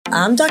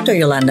I'm Dr.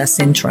 Yolanda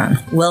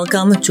Cintron.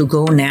 Welcome to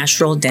Go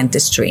Natural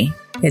Dentistry,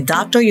 a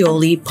Dr.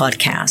 Yoli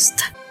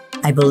podcast.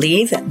 I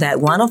believe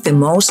that one of the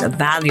most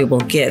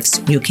valuable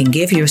gifts you can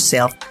give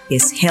yourself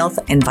is health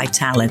and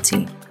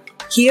vitality.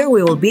 Here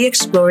we will be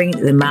exploring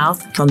the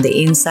mouth from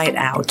the inside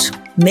out.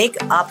 Make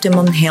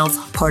optimum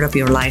health part of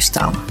your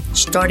lifestyle,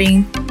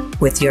 starting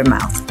with your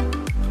mouth.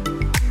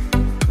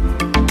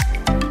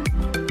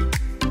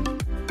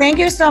 Thank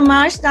you so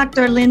much,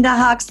 Dr. Linda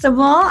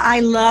Huxtable.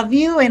 I love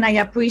you and I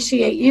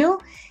appreciate you.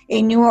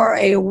 And you are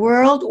a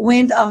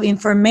whirlwind of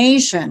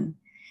information.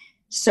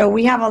 So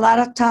we have a lot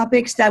of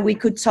topics that we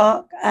could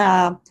talk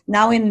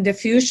now in the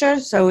future.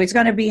 So it's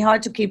going to be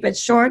hard to keep it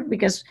short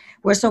because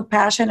we're so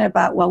passionate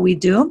about what we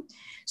do.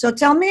 So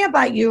tell me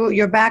about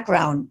your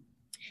background.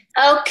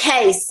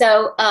 Okay,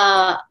 so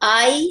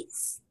I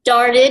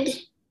started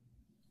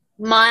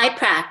my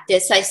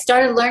practice. I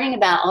started learning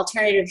about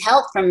alternative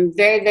health from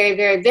very, very,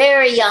 very,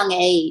 very young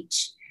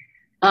age.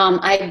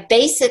 I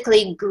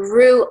basically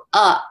grew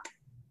up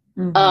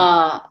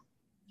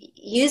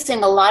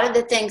using a lot of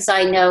the things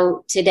I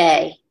know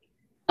today.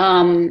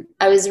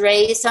 I was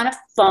raised on a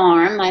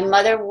farm. My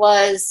mother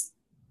was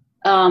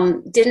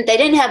they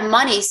didn't have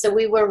money, so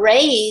we were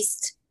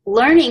raised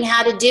learning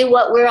how to do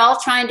what we're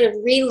all trying to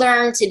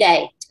relearn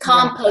today: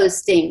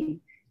 composting,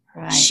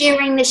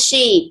 shearing the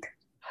sheep,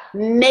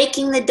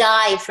 making the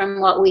dye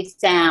from what we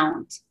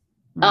found,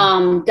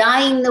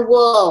 dyeing the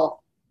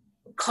wool,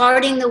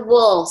 carding the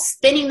wool,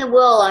 spinning the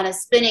wool on a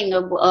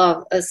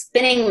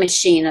spinning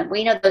machine.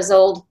 We know those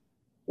old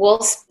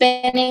wool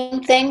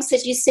spinning things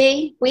that you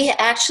see. We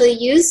actually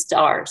used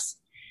ours.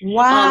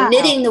 Wow.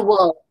 Knitting the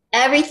wool.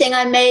 Everything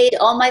I made,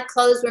 all my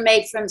clothes were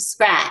made from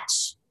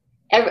scratch.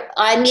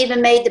 I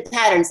even made the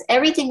patterns.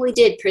 Everything we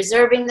did,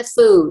 preserving the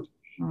food.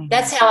 Mm-hmm.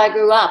 That's how I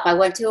grew up. I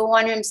went to a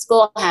one-room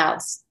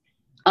schoolhouse.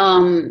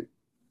 And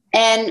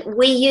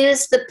we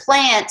used the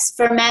plants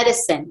for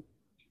medicine.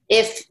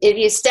 If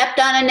you stepped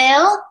on a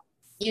nail,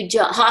 you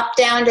hop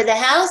down to the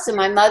house, and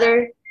my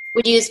mother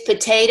would use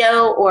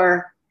potato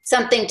or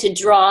something to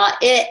draw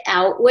it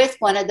out with,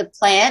 one of the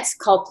plants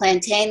called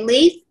plantain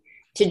leaf,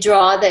 to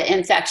draw the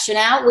infection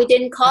out. We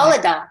didn't call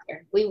a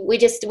doctor. We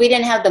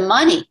didn't have the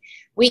money.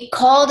 We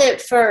called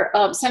it for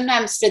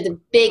sometimes for the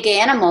big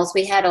animals.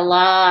 We had a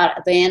lot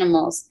of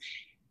animals.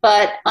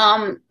 But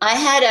I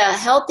had a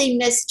healthy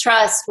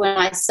mistrust when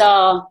I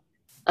saw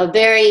a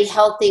very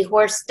healthy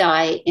horse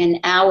die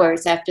in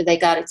hours after they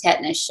got a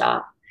tetanus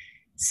shot.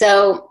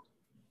 So,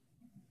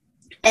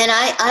 and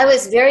I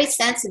was very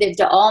sensitive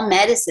to all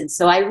medicine,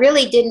 so I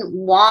really didn't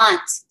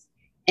want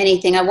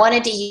anything. I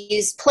wanted to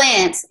use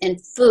plants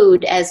and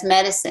food as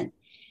medicine.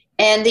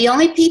 And the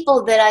only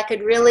people that I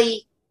could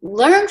really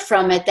learn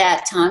from at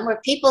that time were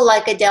people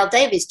like Adele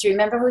Davis. Do you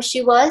remember who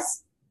she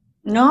was?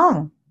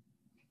 No.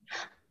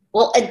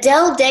 Well,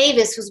 Adele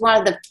Davis was one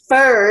of the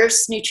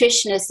first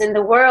nutritionists in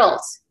the world.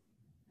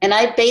 And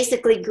I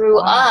basically grew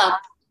up,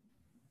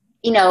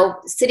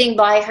 sitting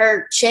by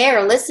her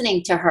chair,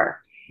 listening to her.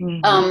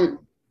 Mm-hmm.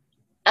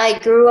 I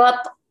grew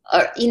up,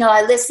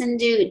 I listened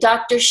to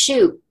Dr.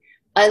 Shoup.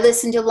 I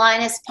listened to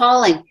Linus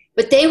Pauling.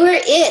 But they were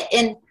it.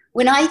 And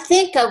when I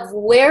think of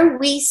where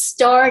we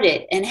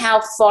started and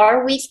how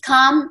far we've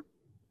come,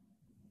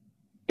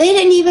 they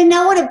didn't even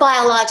know what a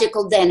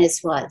biological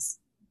dentist was.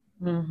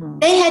 Mm-hmm.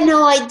 They had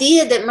no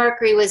idea that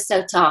mercury was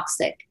so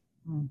toxic.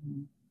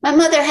 Mm-hmm. My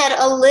mother had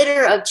a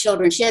litter of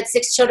children. She had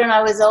 6 children.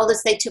 I was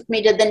oldest. They took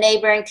me to the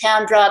neighboring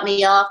town, dropped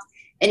me off,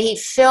 and he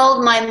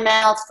filled my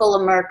mouth full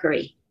of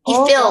mercury. He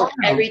filled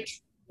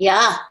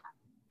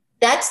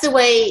that's the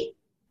way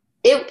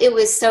it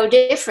was so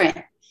different.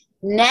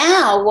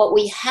 Now what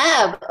we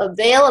have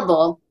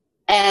available,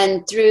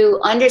 and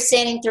through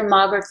understanding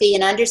thermography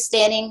and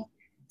understanding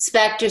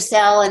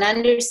SpectraCell and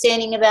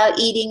understanding about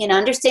eating and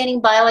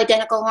understanding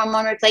bioidentical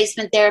hormone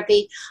replacement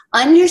therapy,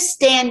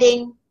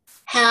 understanding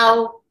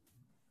how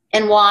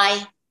and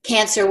why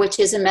cancer, which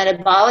is a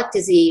metabolic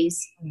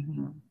disease,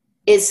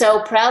 is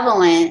so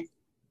prevalent.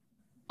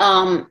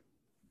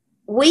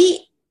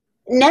 We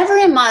never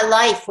in my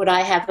life would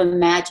I have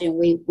imagined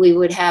we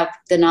would have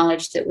the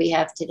knowledge that we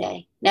have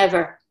today.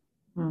 Never.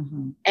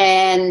 Mm-hmm.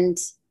 And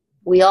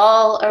we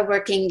all are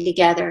working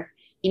together.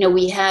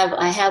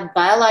 I have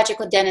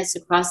biological dentists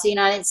across the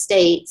United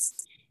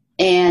States,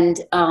 and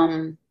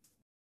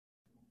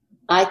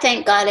I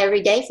thank God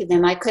every day for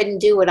them. I couldn't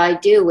do what I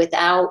do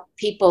without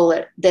people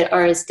that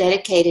are as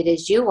dedicated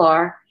as you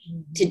are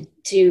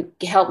to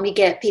help me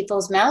get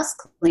people's mouths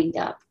cleaned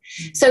up.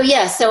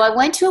 Mm-hmm. So I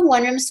went to a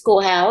one-room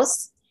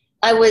schoolhouse.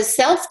 I was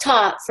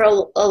self-taught for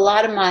a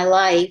lot of my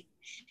life.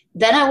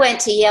 Then I went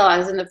to Yale. I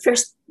was in the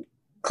first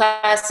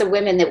class of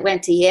women that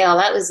went to Yale.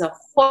 That was a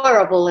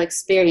horrible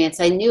experience.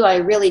 I knew I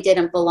really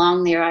didn't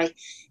belong there. I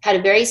had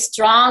a very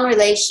strong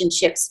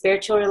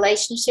spiritual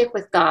relationship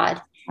with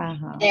God.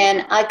 Uh-huh.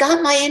 And I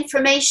got my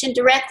information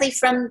directly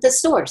from the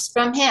source,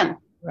 from him.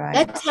 Right.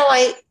 That's how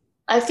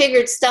I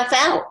figured stuff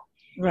out.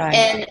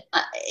 Right.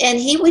 And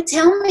he would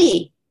tell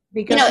me,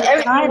 because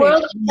every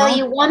world would tell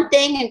you one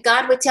thing and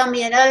God would tell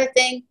me another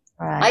thing.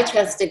 Right. I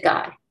trusted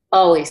God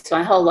always,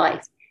 my whole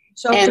life.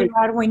 So to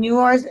that, when you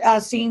are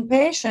seeing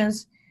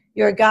patients,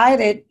 you're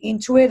guided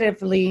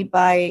intuitively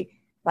by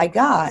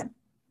God.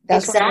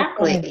 That's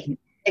exactly.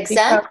 Because,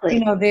 Exactly.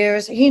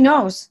 he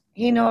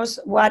knows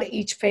what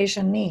each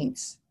patient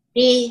needs.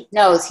 He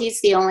knows.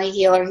 He's the only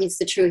healer. He's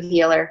the true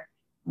healer.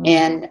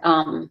 And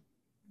I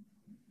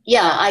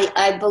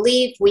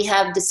believe we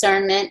have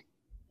discernment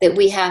that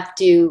we have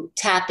to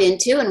tap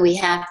into, and we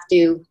have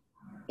to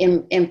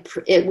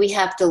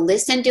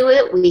listen to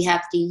it. We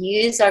have to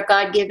use our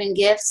God-given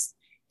gifts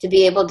to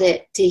be able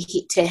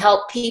to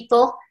help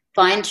people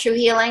find true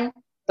healing.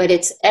 But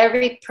it's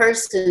every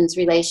person's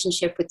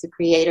relationship with the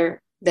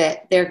Creator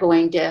that they're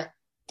going to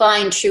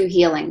find true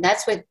healing.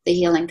 That's where the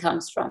healing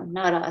comes from,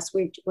 not us.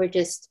 We're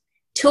just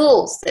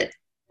tools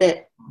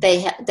that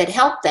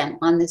help them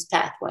on this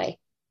pathway.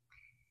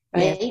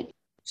 Right?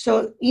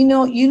 So you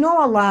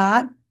know a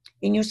lot,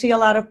 and you see a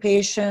lot of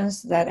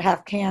patients that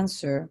have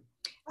cancer.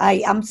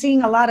 I'm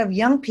seeing a lot of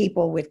young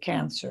people with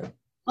cancer.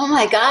 Oh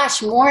my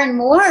gosh, more and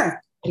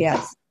more.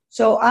 Yes.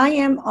 So I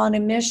am on a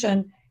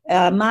mission.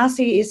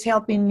 Masi is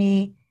helping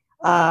me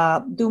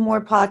do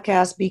more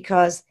podcasts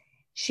because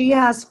she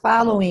has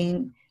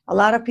following a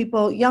lot of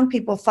people, young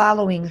people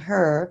following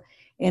her.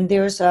 And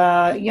there's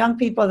young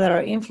people that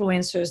are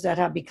influencers that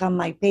have become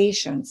my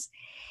patients.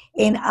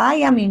 And I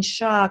am in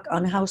shock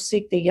on how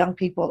sick the young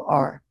people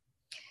are.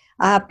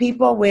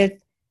 People with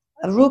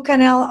a root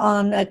canal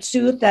on a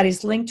tooth that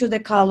is linked to the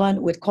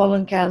colon with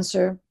colon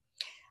cancer.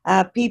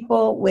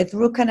 People with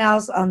root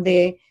canals on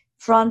the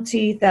front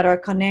teeth that are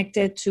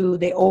connected to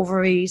the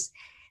ovaries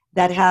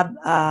that have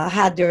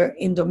had their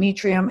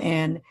endometrium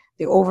and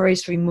the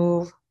ovaries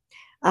removed.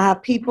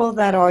 People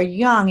that are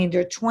young in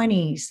their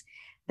 20s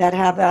that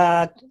have,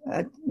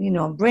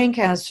 brain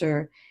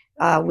cancer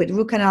with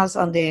root canals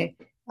on the,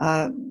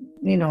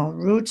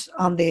 roots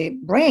on the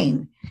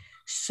brain.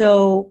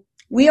 So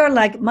we are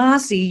like,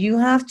 Masi, you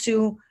have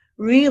to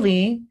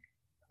really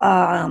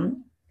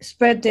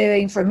spread the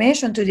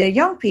information to the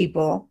young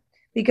people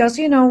because,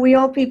 we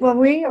all people,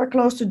 we are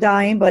close to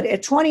dying, but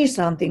at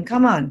 20-something,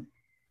 come on.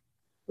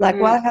 Like,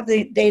 what have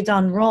they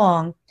done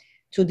wrong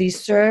to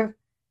deserve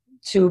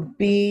to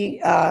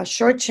be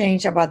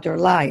shortchanged about their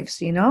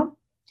lives,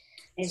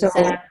 Exactly. So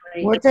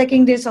we're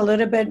taking this a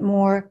little bit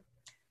more,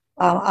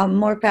 I'm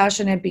more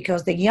passionate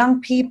because the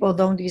young people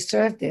don't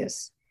deserve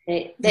this.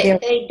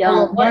 They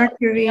don't.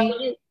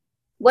 Mercury.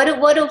 What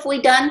have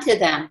we done to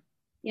them?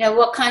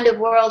 What kind of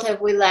world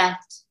have we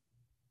left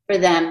for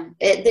them?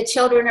 The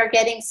children are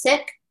getting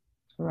sick.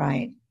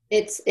 Right.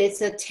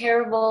 It's a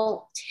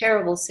terrible,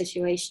 terrible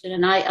situation.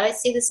 And I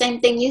see the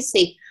same thing you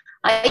see.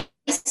 I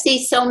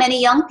see so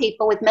many young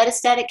people with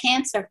metastatic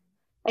cancer.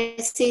 I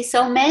see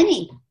so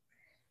many.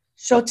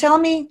 So tell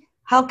me,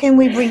 how can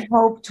we bring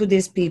hope to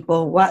these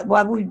people?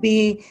 What would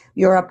be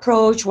your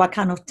approach? What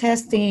kind of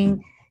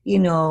testing?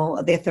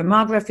 The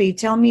thermography.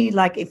 Tell me,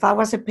 like, if I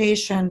was a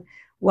patient,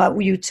 what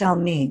would you tell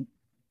me?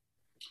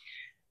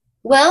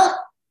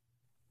 Well,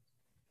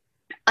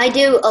 I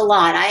do a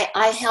lot.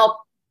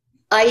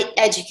 I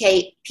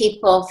educate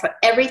people for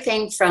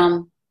everything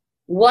from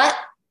what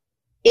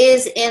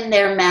is in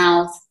their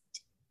mouth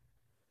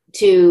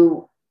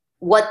to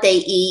what they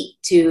eat,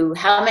 to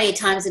how many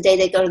times a day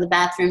they go to the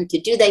bathroom, to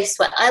do they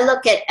sweat. I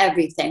look at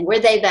everything. Were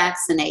they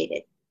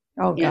vaccinated?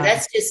 Oh, God.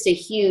 That's just a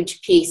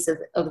huge piece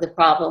of the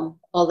problem,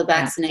 all the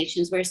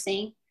vaccinations we're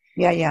seeing.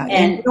 Yeah.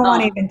 And we don't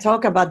want to even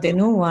talk about the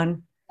new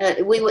one.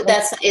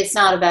 It's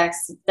not a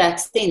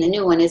vaccine. The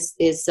new one is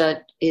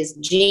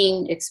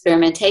gene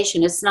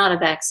experimentation. It's not a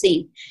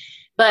vaccine.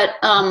 But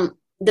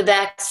the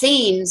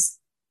vaccines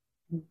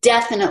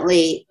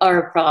definitely are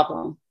a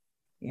problem.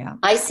 Yeah.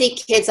 I see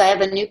kids. I have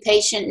a new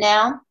patient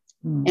now,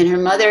 and her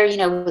mother,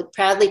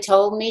 proudly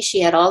told me she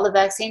had all the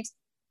vaccines.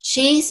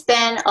 She's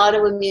been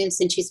autoimmune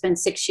since she's been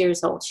 6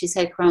 years old. She's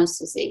had Crohn's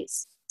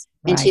disease,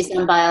 and she's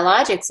on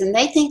biologics, and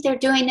they think they're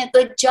doing a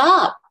good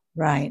job.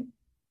 Right.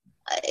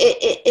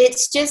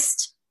 It's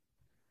just.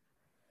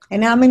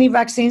 And how many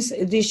vaccines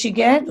did she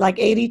get? Like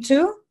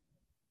 82?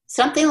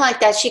 Something like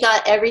that. She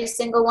got every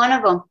single one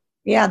of them.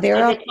 Yeah, by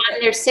the time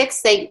they're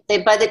 6, they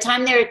by the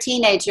time they're a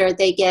teenager,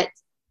 they get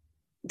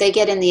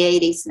in the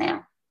 80s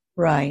now.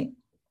 Right.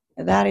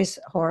 That is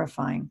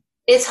horrifying.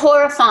 It's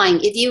horrifying.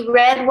 If you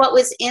read what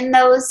was in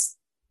those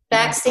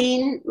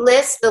vaccine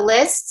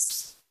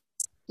lists,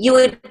 you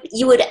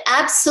would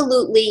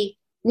absolutely,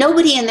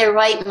 nobody in their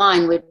right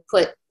mind would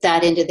put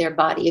that into their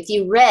body. If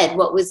you read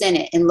what was in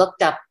it and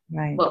looked up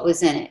what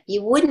was in it,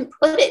 you wouldn't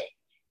put it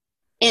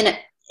in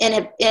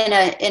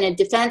a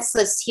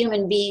defenseless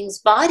human being's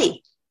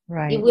body.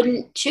 Right. You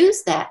wouldn't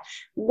choose that.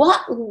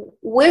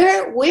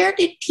 Where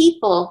did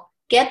people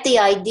get the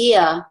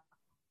idea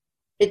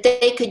that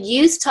they could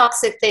use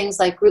toxic things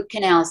like root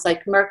canals,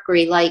 like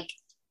mercury, like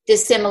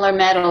dissimilar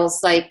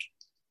metals, like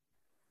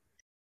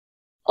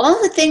all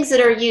the things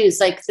that are used,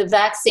 like the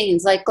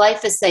vaccines, like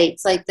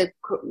glyphosates, like the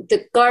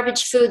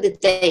garbage food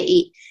that they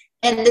eat,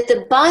 and that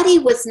the body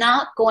was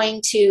not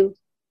going to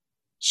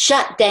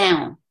shut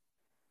down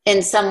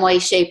in some way,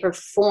 shape, or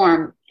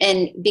form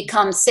and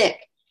become sick.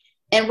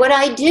 And what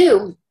I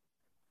do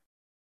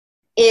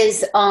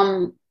is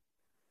I'm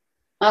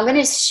going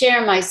to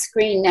share my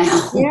screen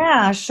now.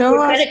 Yeah, show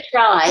We're us. going to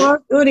try.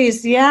 What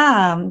goodies,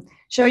 yeah.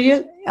 Show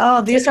you.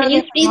 Oh, these So are can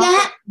you the see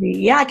that?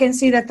 Yeah, I can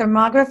see the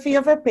thermography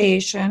of a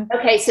patient.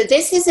 Okay, so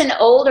this is an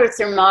older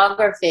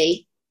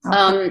thermography,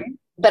 Okay.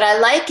 but I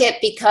like it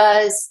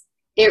because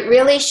it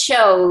really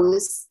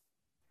shows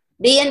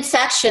the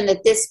infection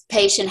that this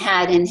patient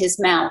had in his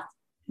mouth.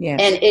 Yes.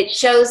 And it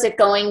shows it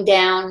going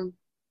down.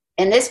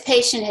 And this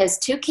patient has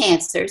 2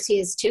 cancers. He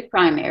has 2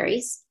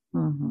 primaries.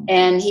 Mm-hmm.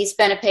 And he's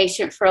been a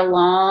patient for a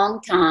long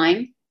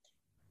time.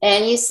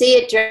 And you see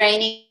it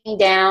draining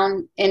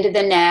down into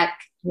the neck.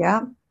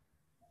 Yeah.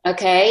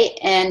 Okay.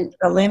 And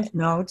the lymph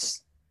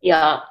nodes.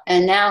 yeah.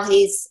 And now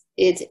he's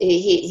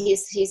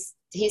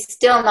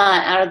still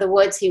not out of the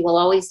woods. He will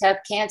always have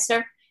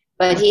cancer,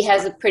 but he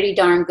has a pretty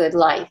darn good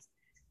life.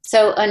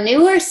 So a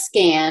newer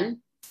scan.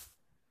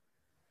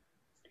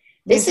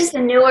 This is a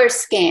newer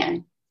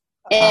scan.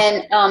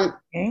 And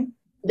okay.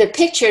 the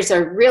pictures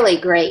are really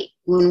great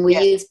when we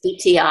use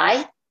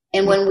BTI,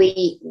 and when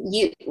we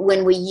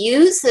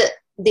use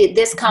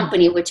this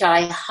company, which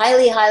I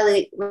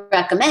highly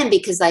recommend,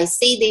 because I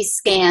see these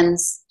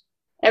scans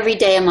every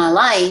day of my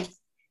life,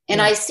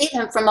 and I see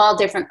them from all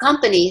different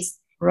companies,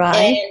 right?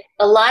 And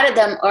a lot of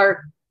them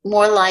are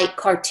more like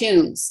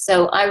cartoons.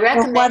 So I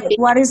recommend.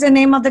 What is the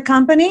name of the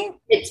company?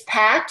 It's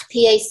PACT,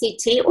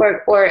 P-A-C-T,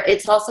 or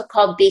it's also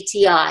called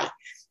BTI.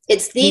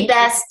 It's the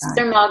best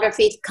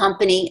thermography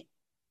company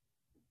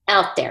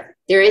out there.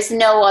 There is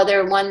no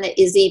other one that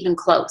is even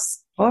close.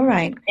 All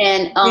right.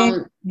 And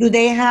do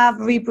they have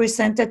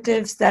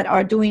representatives that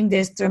are doing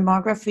this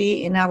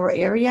thermography in our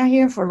area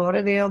here for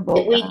Lauderdale,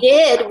 Boca?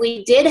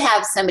 We did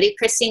have somebody,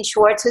 Christine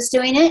Schwartz, who's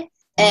doing it,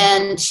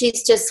 and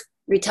she's just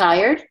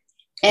retired.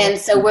 And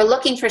so we're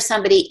looking for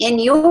somebody in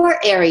your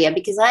area,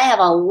 because I have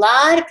a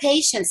lot of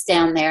patients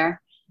down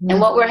there. And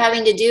what we're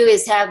having to do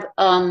is have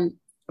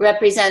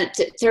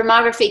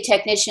thermography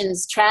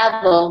technicians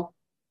travel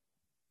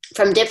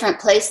from different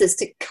places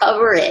to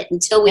cover it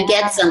until we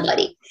get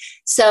somebody.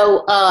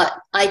 So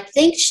I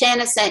think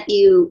Shanna sent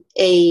you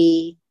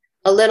a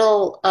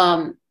little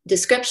job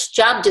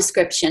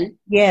description.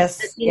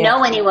 Yes. If you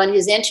know anyone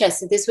who's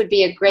interested, this would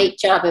be a great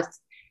job.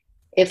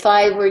 If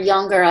I were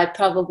younger, I'd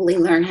probably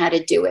learn how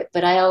to do it,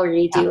 but I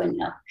already do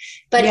enough.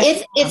 But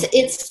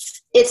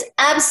it's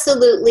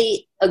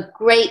absolutely a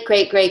great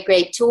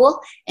tool.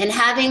 And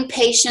having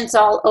patients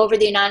all over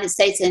the United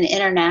States and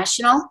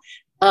international,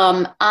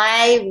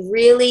 I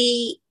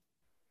really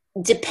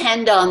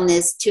depend on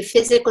this to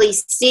physically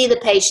see the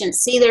patient,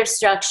 see their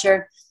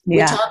structure. We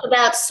talk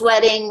about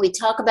sweating.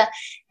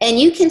 And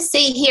you can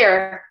see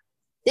here,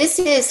 this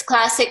is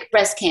classic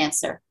breast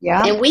cancer.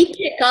 Yeah. And we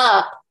pick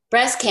up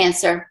breast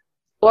cancer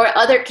or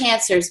other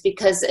cancers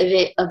because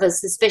of a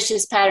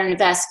suspicious pattern of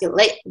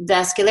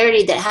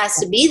vascularity that has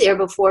to be there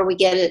before we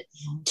get a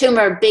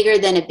tumor bigger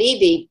than a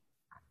BB.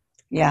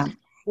 Yeah.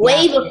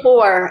 Way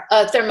before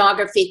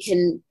thermography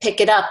can pick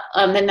it up,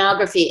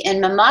 mammography.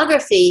 And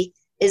mammography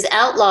is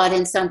outlawed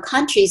in some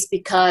countries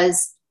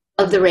because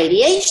of the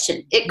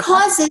radiation. It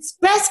causes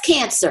breast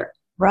cancer.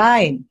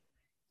 Right.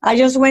 I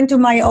just went to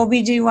my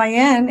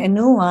OBGYN, a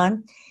new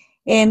one,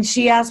 and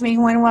she asked me,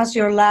 when was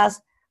your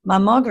last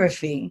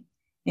mammography?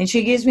 And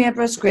she gives me a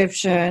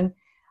prescription.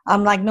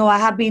 I'm like, no, I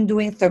have been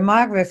doing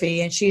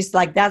thermography. And she's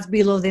like, that's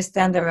below the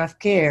standard of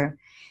care.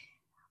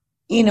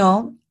 You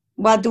know,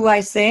 what do I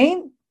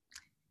say?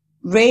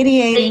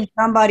 Radiating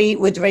somebody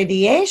with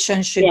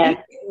radiation should be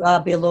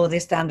below the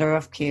standard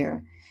of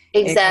care.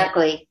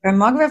 Exactly.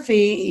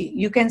 Thermography,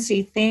 you can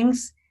see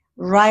things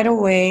right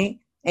away,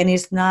 and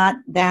it's not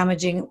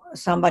damaging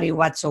somebody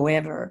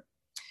whatsoever.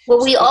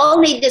 Well, we all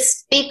need to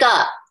speak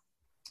up.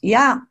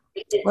 Yeah.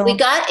 Well, we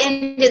got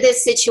into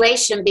this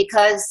situation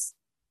because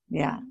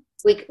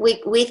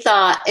we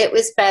thought it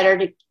was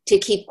better to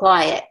keep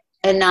quiet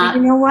and not.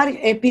 You know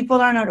what?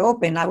 People are not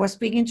open. I was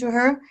speaking to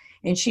her,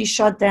 and she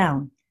shut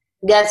down.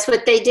 That's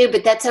what they do,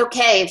 but that's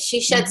okay. If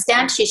she shuts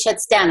down, she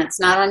shuts down.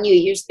 It's not on you.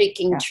 You're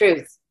speaking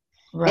truth.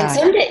 Right. And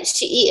someday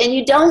and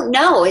you don't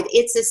know.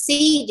 It's a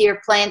seed you're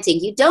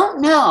planting. You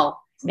don't know.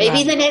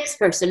 Maybe the next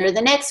person or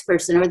the next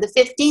person or the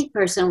 15th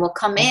person will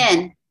come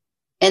in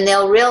and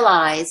they'll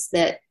realize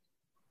that.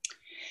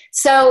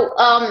 So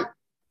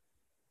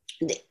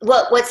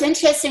what's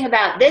interesting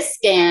about this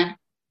scan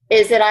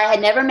is that I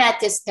had never met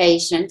this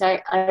patient.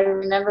 I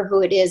remember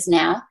who it is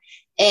now.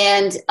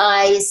 And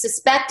I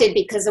suspected,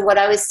 because of what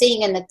I was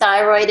seeing in the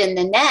thyroid and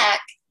the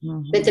neck,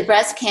 that the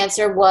breast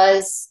cancer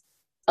was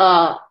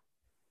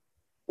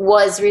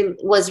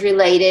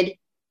related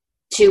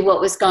to what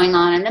was going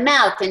on in the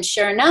mouth. And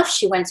sure enough,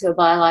 she went to a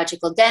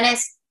biological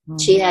dentist.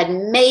 She had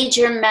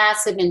major,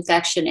 massive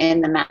infection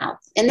in the mouth.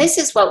 And this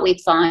is what we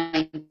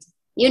find.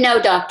 You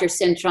know, Dr.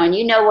 Cintron,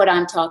 you know what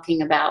I'm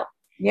talking about.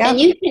 Yeah. And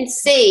you can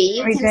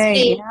see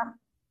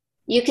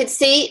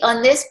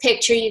on this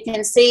picture, you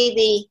can see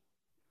the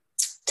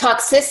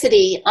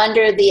toxicity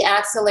under the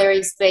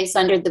axillary space,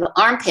 under the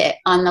armpit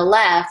on the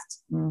left.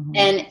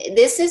 And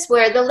this is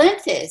where the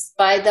lymph is,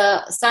 by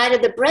the side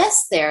of the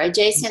breast there,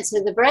 adjacent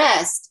to the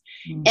breast.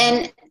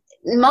 And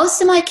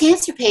most of my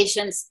cancer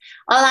patients,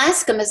 I'll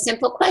ask them a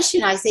simple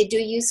question. I say, do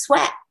you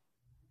sweat?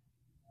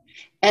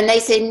 And they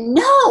say,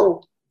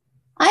 no,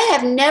 I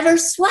have never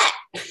sweat.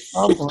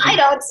 Oh, I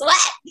don't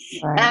sweat.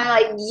 right. And I'm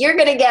like, you're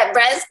going to get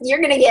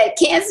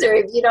cancer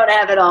if you don't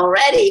have it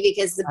already,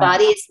 because the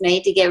body is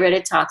made to get rid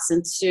of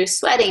toxins through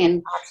sweating.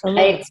 And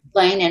Absolutely. I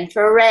explain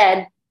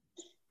infrared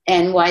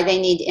and why they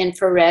need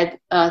infrared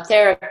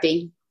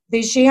therapy.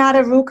 Did she have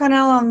a root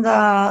canal on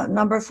the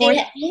number 4?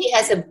 She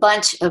has a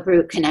bunch of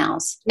root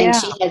canals, and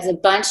she has a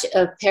bunch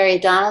of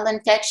periodontal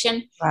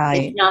infection.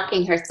 Right. It's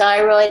knocking her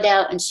thyroid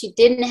out, and she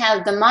didn't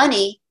have the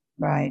money.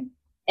 Right.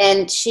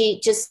 And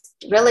she just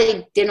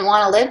really didn't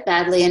want to live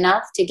badly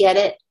enough to get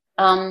it.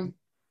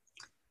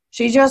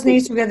 She just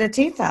needs to get the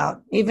teeth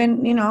out,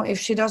 even, if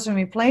she doesn't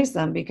replace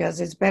them, because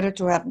it's better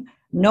to have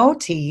no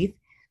teeth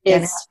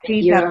than have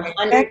teeth You're that are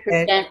 100%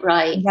 infected.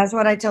 right. And that's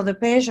what I tell the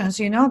patients,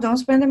 don't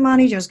spend the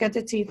money, just get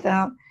the teeth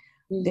out.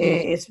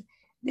 Mm-hmm.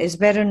 It's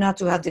better not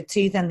to have the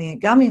teeth and the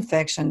gum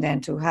infection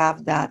than to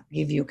have that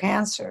give you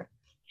cancer.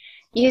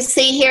 You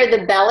see here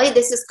the belly.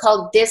 This is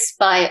called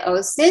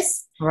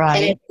dysbiosis. Right.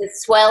 And it's the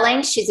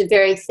swelling. She's a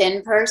very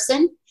thin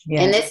person.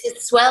 Yes. And this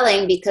is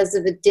swelling because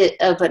of a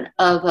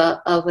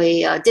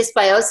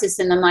dysbiosis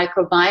in the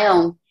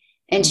microbiome.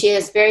 And she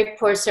has very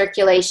poor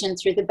circulation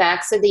through the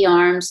backs of the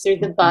arms, through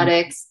the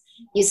buttocks.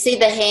 You see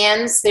the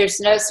hands,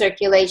 there's no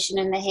circulation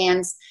in the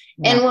hands.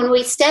 Yeah. And when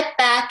we step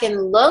back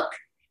and look,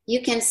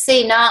 you can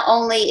see not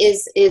only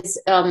is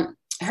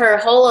her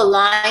whole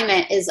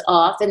alignment is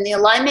off, and the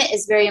alignment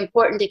is very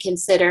important to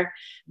consider,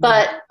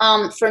 but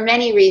for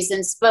many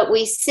reasons. But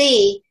we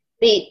see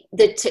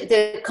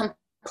the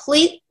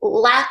complete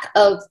lack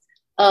of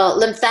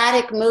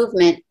lymphatic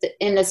movement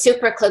in the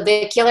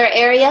supraclavicular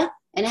area,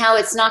 and how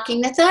it's knocking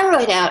the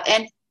thyroid out.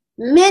 And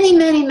many,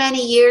 many,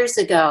 many years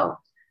ago,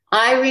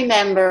 I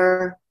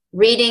remember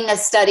reading a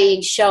study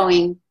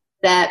showing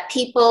that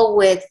people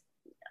with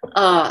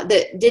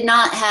that did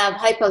not have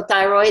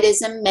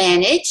hypothyroidism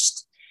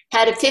managed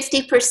had a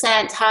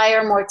 50%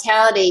 higher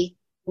mortality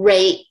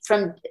rate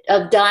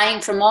of dying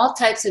from all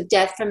types of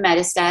death from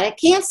metastatic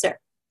cancer.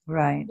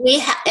 Right.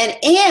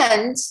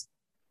 And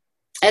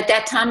at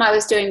that time I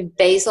was doing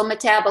basal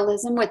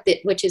metabolism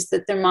which is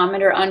the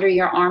thermometer under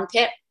your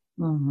armpit.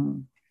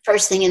 Mm-hmm.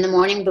 First thing in the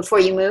morning before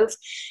you move,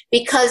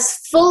 because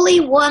fully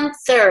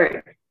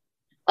 1/3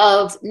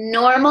 of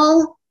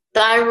normal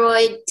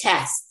thyroid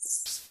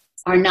tests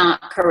are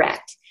not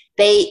correct.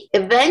 They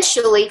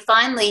eventually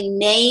finally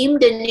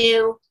named a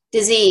new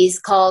disease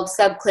called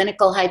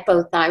subclinical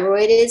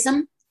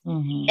hypothyroidism.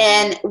 Mm-hmm.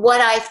 And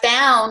what I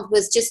found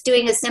was just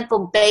doing a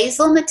simple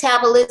basal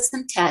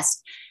metabolism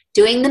test,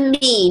 doing the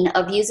mean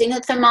of using a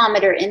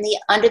thermometer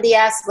under the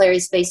axillary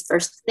space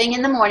first thing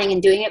in the morning,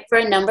 and doing it for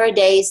a number of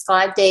days,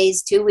 5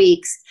 days, 2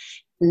 weeks.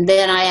 And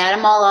then I add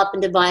them all up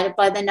and divide it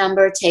by the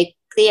number, take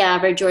the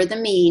average or the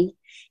mean,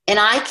 and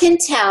I can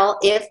tell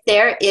if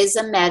there is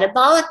a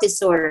metabolic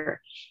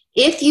disorder.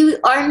 If you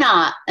are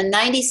not a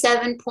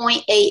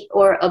 97.8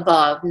 or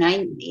above,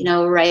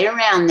 right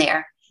around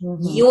there,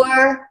 mm-hmm.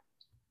 your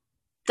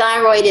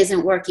thyroid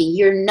isn't working.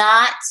 You're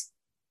not.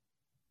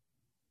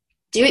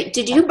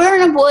 Did you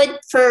burn a wood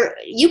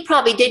you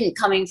probably didn't,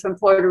 coming from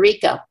Puerto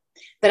Rico,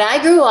 but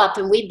I grew up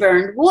and we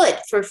burned wood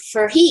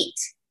for heat.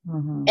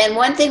 Mm-hmm. And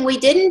one thing we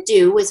didn't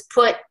do was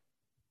put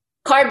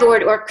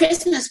cardboard or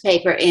Christmas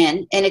paper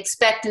in and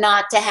expect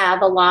not to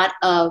have a lot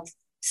of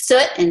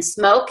soot and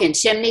smoke and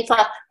chimney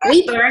fire.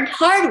 We burned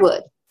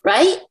hardwood,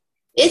 right?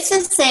 It's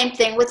the same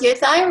thing with your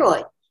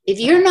thyroid. If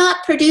you're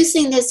not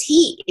producing this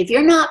heat, if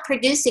you're not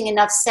producing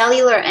enough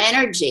cellular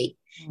energy,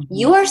 mm-hmm.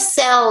 your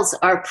cells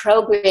are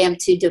programmed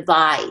to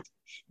divide.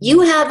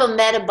 You have a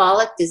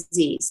metabolic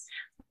disease.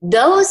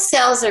 Those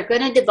cells are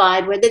going to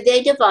divide, whether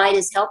they divide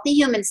as healthy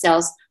human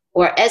cells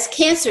or as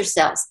cancer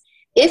cells.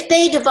 If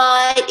they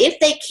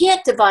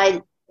can't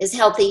divide as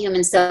healthy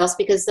human cells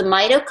because the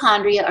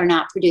mitochondria are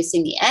not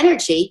producing the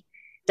energy,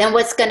 then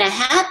what's going to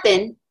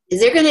happen is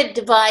they're going to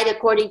divide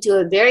according to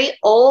a very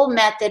old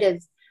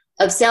method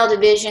of cell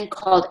division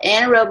called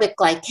anaerobic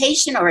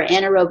glycation or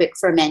anaerobic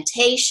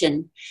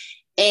fermentation,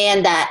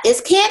 and that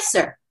is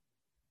cancer.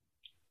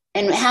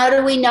 And how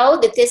do we know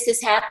that this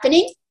is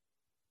happening?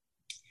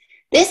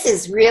 This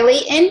is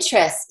really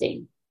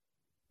interesting.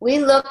 We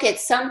look at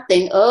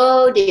something,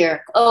 oh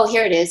dear,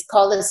 here it is,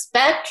 called a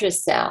spectra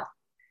cell.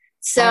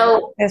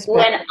 So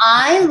when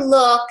I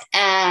look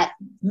at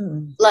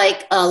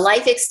like a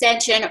life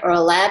extension or a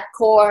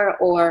LabCorp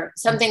or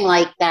something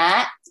like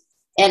that,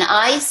 and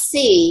I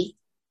see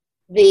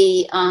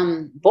the,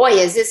 boy,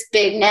 is this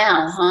big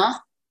now, huh?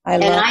 I'm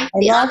going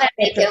to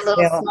make it a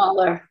little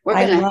smaller.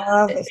 I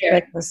love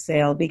spectra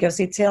cell because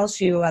it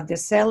tells you at the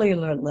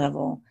cellular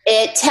level.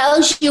 It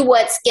tells you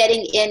what's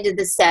getting into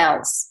the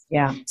cells.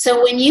 Yeah.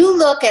 So when you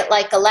look at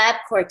like a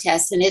LabCorp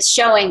test and it's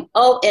showing,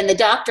 and the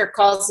doctor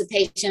calls the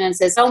patient and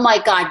says, oh my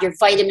God, your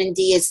vitamin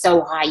D is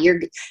so high. You're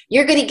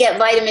going to get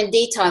vitamin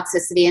D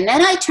toxicity. And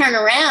then I turn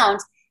around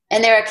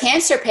and they're a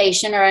cancer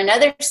patient or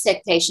another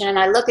sick patient, and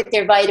I look at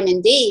their vitamin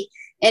D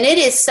and it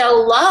is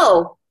so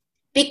low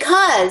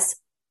because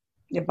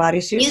Your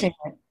body's using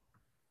it.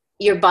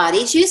 Your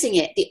body's using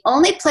it. The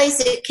only place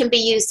it can be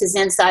used is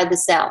inside the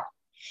cell.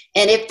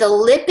 And if the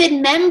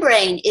lipid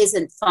membrane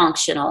isn't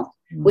functional,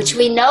 which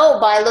we know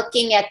by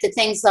looking at the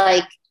things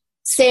like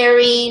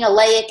serine,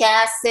 oleic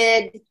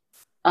acid,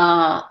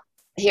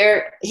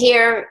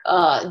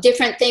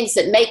 different things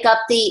that make up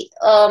the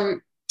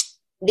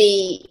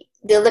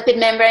lipid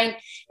membrane.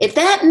 If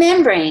that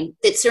membrane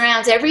that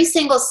surrounds every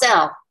single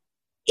cell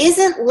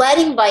isn't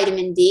letting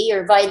vitamin D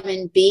or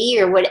vitamin B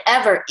or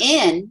whatever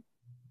in,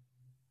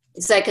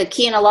 it's like a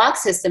key in a lock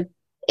system,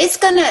 it's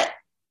going to,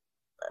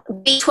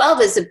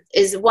 B12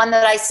 is one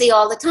that I see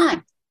all the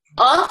time.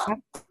 Off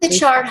the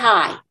chart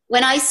high.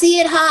 When I see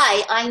it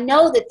high, I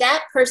know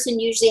that person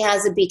usually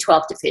has a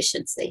B12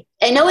 deficiency.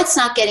 I know it's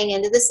not getting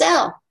into the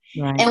cell.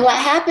 Right. And what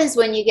happens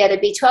when you get a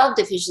B12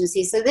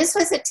 deficiency? So this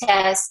was a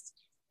test.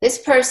 This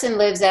person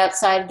lives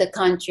outside the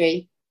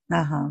country.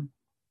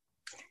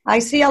 I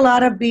see a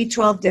lot of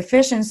B12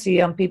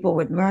 deficiency on people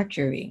with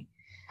mercury.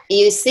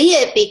 You see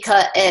it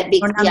because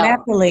or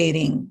not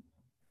methylating.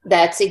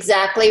 That's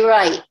exactly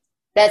right.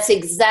 That's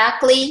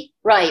exactly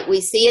right.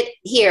 We see it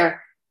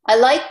here. I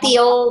like the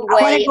old way.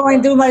 I want to go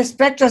and do my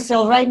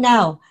SpectraCell right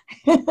now.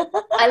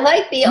 I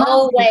like the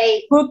old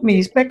way. Book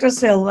me,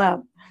 SpectraCell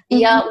Lab.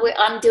 Yeah,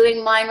 I'm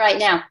doing mine right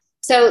now.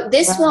 So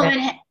this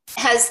woman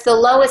has the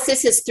lowest.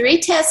 This is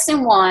 3 tests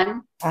in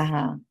one.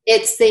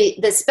 It's the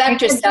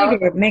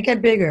SpectraCell. Make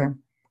it bigger.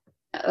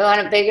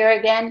 Want it bigger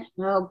again?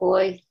 Oh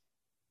boy.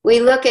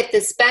 We look at the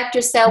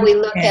SpectraCell. We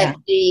look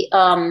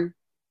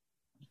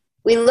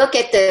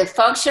at the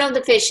functional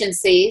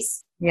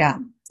deficiencies. Yeah.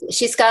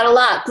 She's got a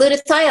lot.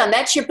 Glutathione,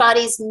 that's your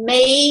body's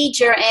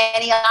major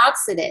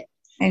antioxidant.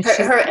 And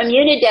her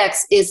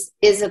immunidex is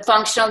a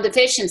functional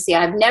deficiency.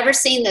 I've never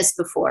seen this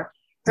before.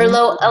 Her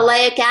low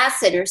oleic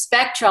acid, her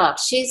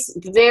Spectrox, she's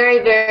very,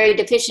 very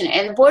deficient,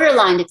 and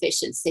borderline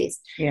deficiencies.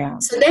 Yeah.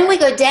 So then we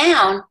go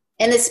down,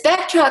 and the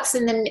Spectrox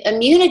and the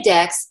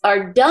immunidex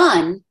are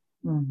done.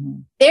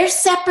 They're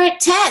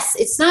separate tests.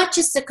 It's not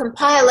just a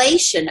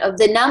compilation of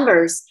the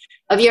numbers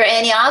of your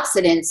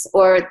antioxidants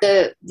or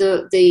the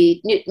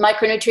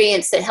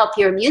micronutrients that help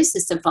your immune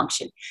system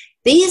function.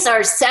 These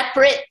are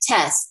separate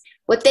tests.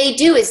 What they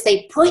do is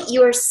they put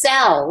your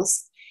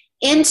cells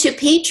into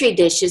petri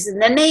dishes,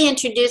 and then they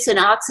introduce an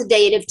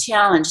oxidative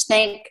challenge,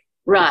 think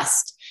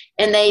rust,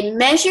 and they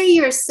measure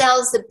your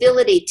cell's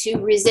ability to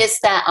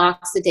resist that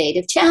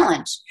oxidative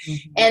challenge.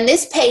 And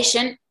this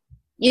patient,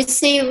 you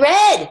see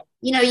red.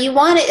 You know, you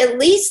want to at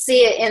least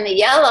see it in the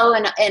yellow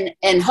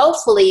and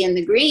hopefully in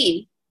the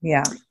green.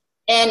 Yeah.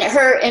 And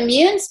her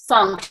immune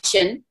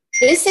function,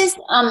 this is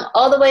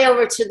all the way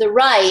over to the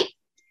right.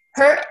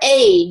 Her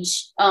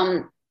age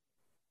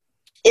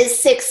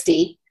is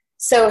 60.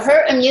 So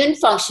her immune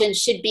function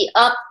should be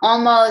up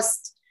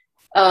almost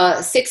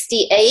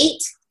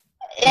 68.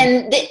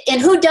 And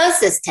who does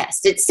this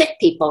test? It's sick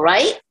people,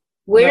 right?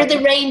 Where do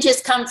the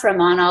ranges come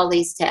from on all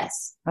these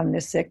tests? From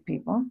the sick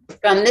people.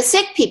 From the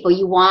sick people.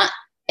 You want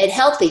it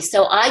healthy.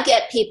 So I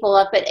get people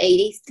up at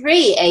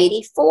 83,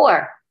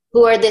 84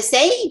 who are this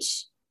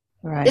age.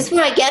 Right. This is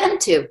where I get them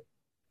to.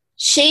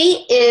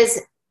 She's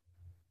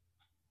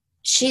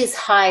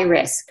high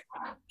risk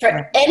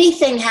for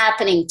anything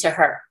happening to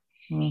her.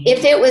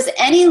 If it was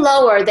any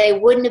lower, they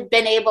wouldn't have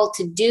been able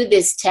to do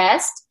this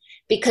test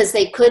because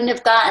they couldn't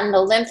have gotten the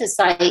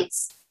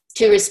lymphocytes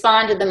to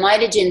respond to the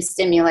mitogen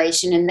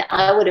stimulation, and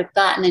I would have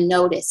gotten a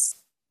notice.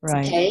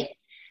 Right. Okay.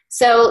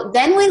 So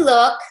then we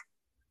look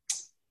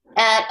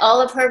at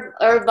all of her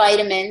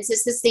vitamins.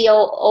 This is the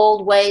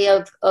old way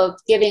of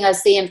giving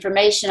us the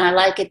information. I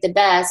like it the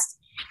best.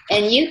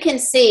 And you can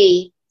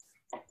see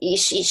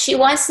she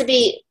wants to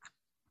be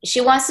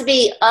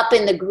up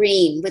in the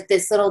green with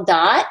this little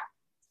dot.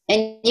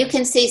 And you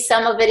can see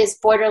some of it is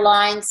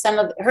borderline. Some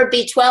of her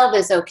B12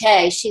 is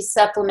okay. She's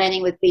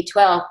supplementing with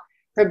B12.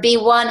 Her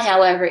B1,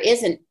 however,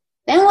 isn't.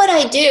 Then what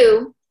I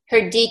do, her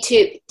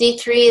D3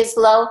 is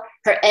low.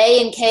 Her A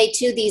and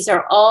K2, these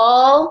are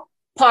all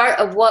part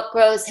of what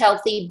grows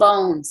healthy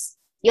bones.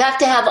 You have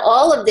to have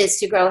all of this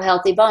to grow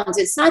healthy bones.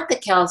 It's not the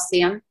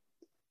calcium.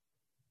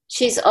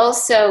 She's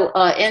also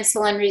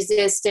insulin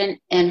resistant,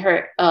 and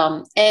her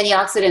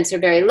antioxidants are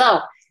very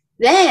low.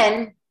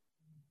 Then,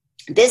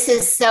 this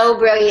is so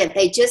brilliant.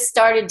 They just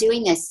started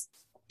doing this.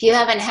 If you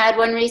haven't had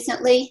one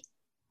recently?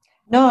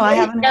 No, I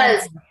haven't.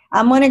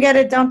 I'm going to get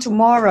it done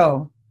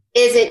tomorrow.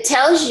 It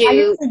tells you. I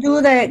used to do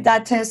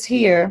that test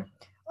here,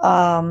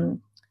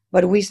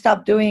 but we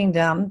stopped doing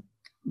them.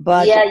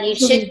 But yeah, you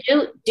should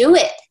do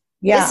it.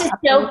 Yeah, this is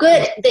so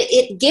good.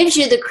 It gives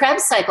you the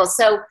Krebs cycle.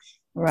 So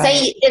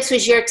say this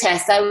was your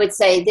test. I would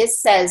say this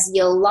says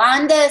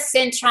Yolanda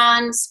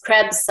Cintron's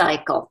Krebs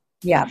cycle.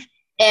 Yeah.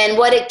 And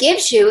what it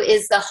gives you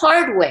is the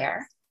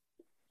hardware,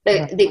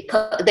 the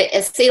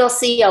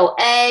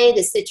acetyl-CoA,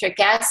 the citric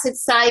acid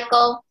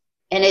cycle,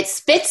 and it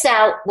spits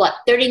out,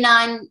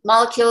 39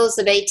 molecules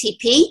of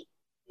ATP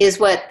is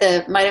what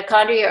the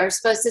mitochondria are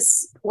supposed to.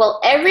 Well,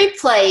 every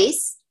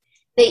place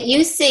that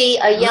you see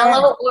a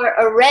yellow or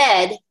a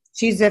red.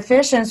 She's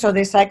deficient, so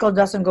the cycle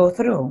doesn't go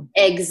through.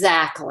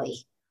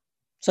 Exactly.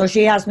 So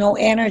she has no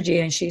energy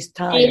and she's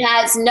tired. She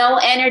has no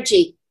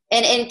energy.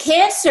 And in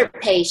cancer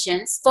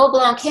patients,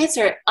 full-blown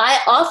cancer,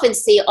 I often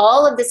see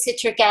all of the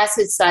citric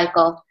acid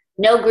cycle,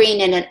 no green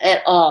in it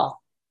at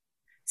all.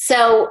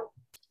 So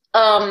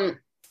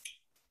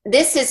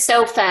this is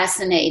so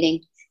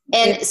fascinating.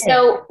 And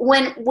so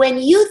when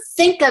you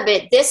think of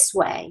it this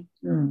way,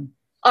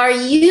 are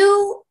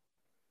you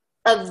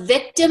a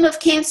victim of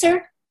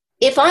cancer?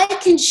 If I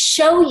can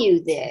show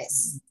you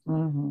this,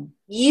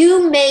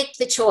 you make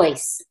the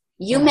choice.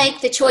 You make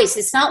the choice.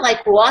 It's not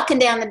like walking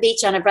down the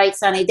beach on a bright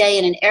sunny day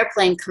and an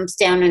airplane comes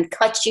down and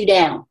cuts you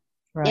down.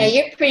 Right. You know,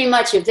 you're pretty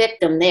much a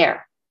victim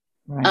there.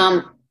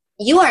 Right.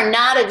 You are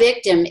not a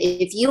victim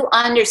if you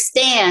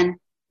understand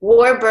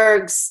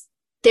Warburg's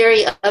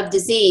theory of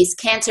disease.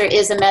 Cancer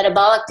is a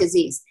metabolic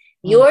disease.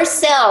 Your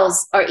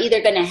cells are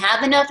either going to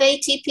have enough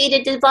ATP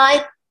to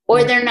divide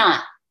or they're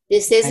not.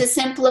 This is a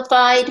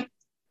simplified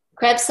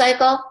Krebs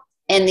cycle,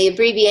 and the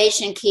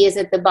abbreviation key is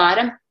at the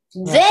bottom.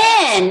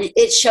 Then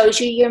it shows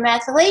you your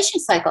methylation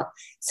cycle.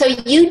 So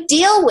you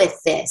deal with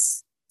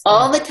this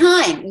all the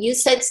time. You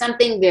said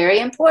something very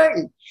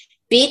important.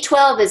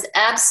 B12 is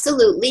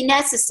absolutely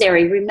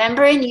necessary.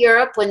 Remember in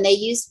Europe when they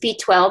used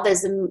B12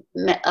 as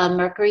a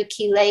mercury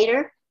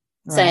chelator?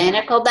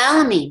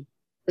 Cyanocobalamin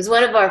was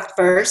one of our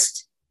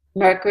first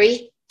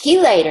mercury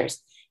chelators.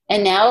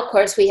 And now, of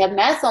course, we have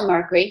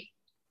methylmercury.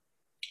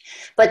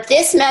 But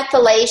this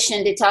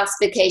methylation,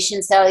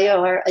 detoxification,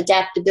 cellular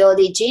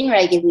adaptability, gene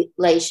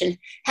regulation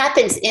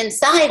happens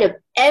inside of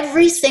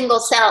every single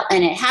cell,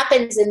 and it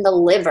happens in the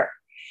liver.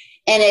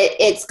 And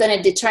it's going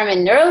to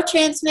determine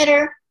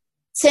neurotransmitter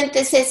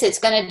synthesis. It's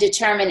going to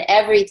determine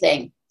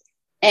everything.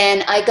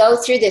 And I go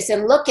through this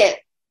and look at,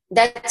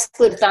 that's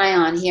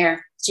glutathione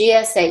here,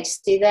 GSH,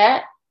 see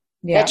that?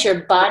 Yeah. That's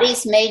your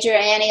body's major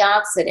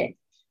antioxidant.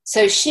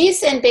 So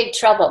she's in big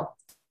trouble.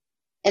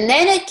 And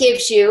then it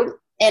gives you,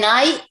 and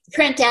I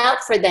print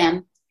out for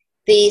them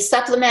the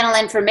supplemental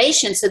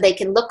information so they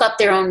can look up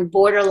their own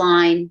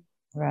borderline.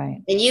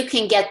 Right. And you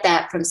can get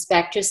that from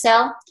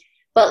SpectraCell.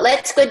 But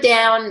let's go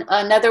down.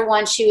 Another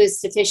one she was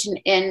deficient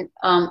in,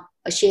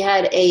 she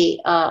had a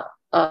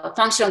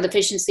functional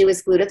deficiency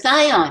with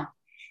glutathione.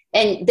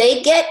 And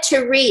they get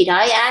to read.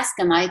 I ask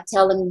them, I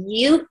tell them,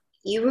 you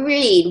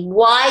read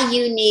why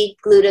you need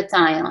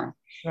glutathione.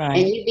 Right.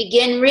 And you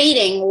begin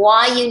reading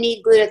why you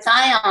need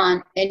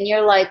glutathione, and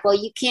you're like, well,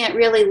 you can't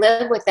really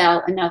live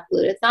without enough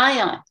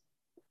glutathione.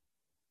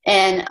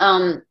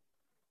 And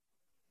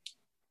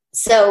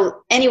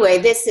so anyway,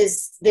 this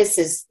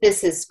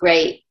is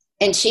great.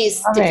 And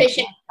she's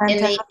deficient in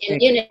the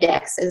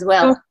Immunidex as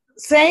well. So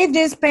say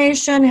this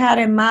patient had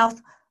a mouth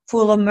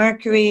full of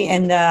mercury,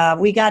 and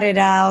we got it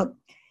out,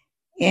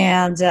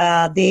 and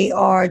they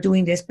are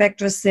doing the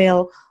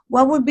SpectraCell.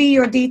 What would be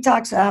your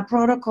detox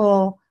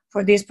protocol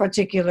for this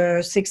particular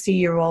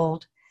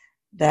 60-year-old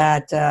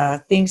that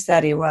thinks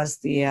that it was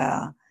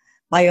the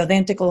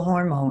bioidentical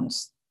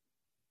hormones?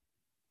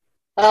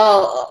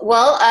 Oh,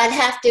 well, I'd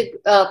have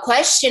to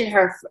question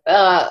her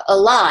a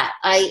lot.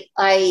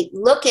 I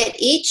look at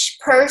each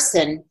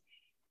person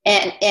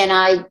and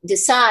I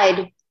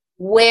decide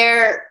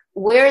where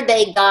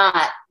they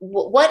got,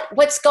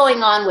 what's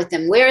going on with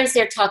them, where is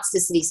their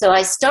toxicity. So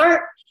I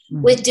start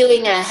with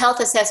doing a health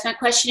assessment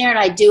questionnaire, and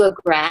I do a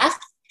graph.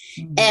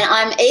 And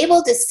I'm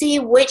able to see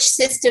which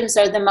systems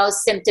are the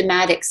most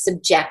symptomatic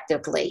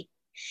subjectively.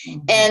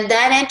 And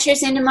that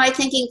enters into my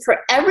thinking. For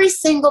every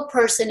single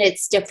person,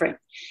 it's different.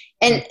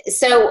 And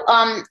so,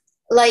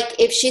 like,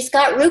 if she's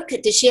got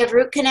does she have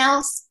root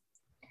canals?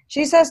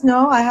 She says,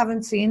 no, I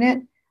haven't seen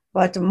it.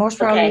 But most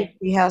probably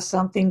she has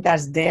something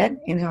that's dead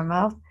in her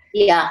mouth.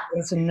 Yeah.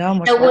 So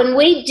no, so when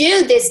we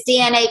do this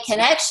DNA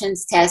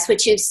connections test,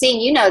 which you've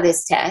seen, you know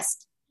this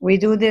test. We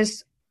do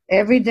this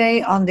every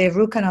day on the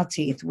root canal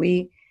teeth.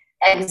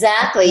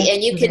 Exactly.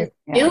 And you can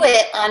do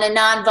it on a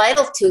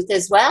non-vital tooth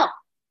as well.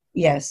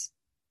 Yes.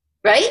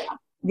 Right?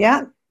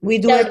 Yeah. We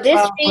do it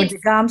for the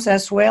gums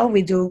as well.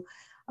 We do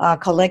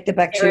collect the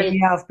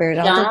bacteria of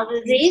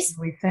periodontal disease.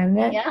 We send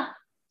it. Yeah.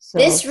 So,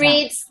 this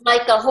reads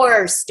like a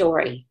horror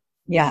story.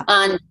 Yeah.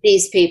 On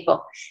these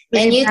people.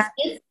 And you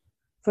see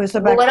go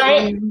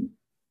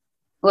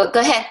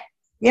ahead.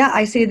 Yeah,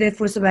 I see the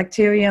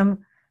fusobacterium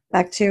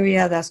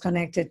bacteria that's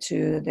connected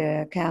to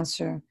the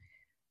cancer.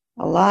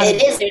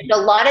 There's a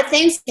lot of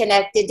things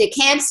connected to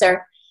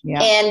cancer.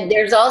 Yeah. And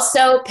there's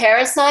also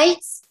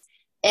parasites,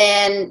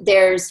 and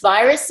there's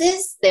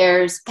viruses,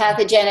 there's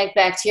pathogenic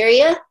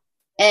bacteria,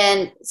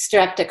 and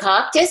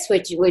streptococcus,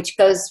 which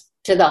goes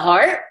to the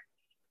heart.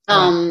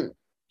 Right.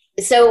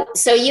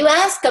 So you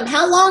ask them,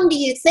 how long do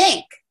you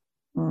think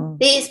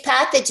these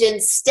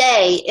pathogens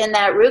stay in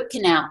that root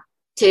canal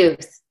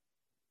tooth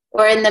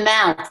or in the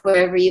mouth,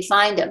 wherever you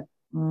find them?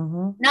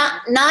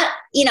 Not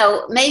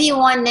maybe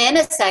 1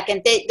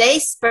 nanosecond. They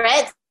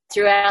spread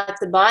throughout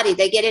the body.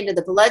 They get into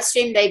the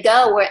bloodstream. They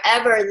go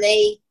wherever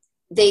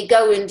they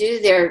go and do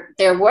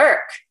their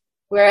work,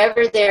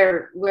 wherever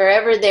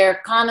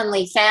they're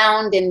commonly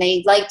found, and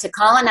they like to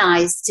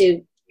colonize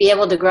to be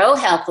able to grow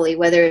healthily,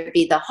 whether it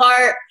be the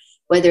heart,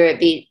 whether it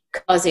be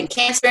causing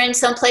cancer in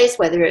some place,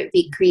 whether it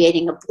be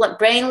creating a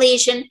brain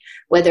lesion,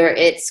 whether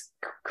it's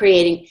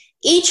creating,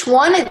 each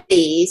one of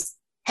these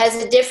has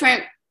a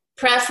different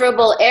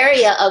preferable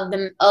area of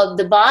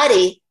the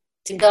body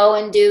to go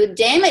and do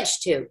damage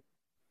to.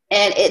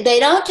 And they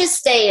don't just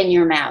stay in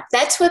your mouth.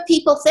 That's what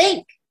people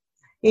think.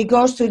 It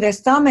goes to the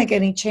stomach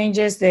and it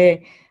changes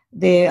the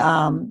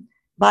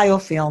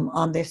biofilm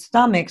on the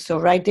stomach. So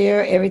right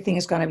there, everything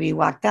is going to be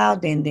whacked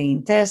out in the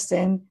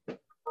intestine.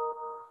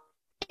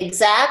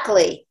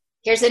 Exactly.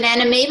 Here's an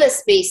amoeba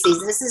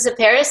species. This is a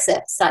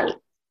parasite.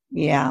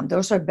 Yeah,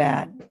 those are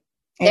bad.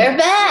 They're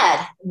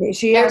bad.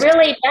 They're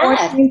really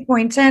bad.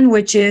 14.10,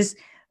 which is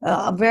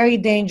a very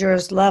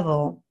dangerous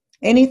level.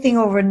 Anything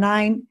over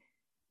 9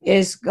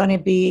 is going to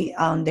be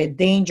on the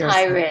dangerous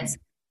high level. risk.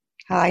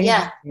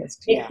 High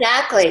risk. Yeah.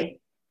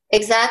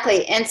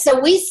 Exactly. And so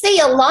we see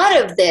a lot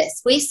of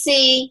this. We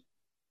see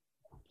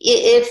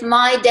if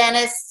my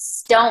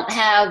dentists don't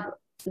have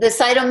the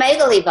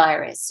cytomegalovirus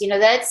virus,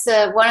 that's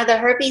one of the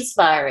herpes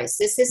virus.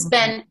 This has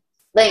been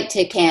linked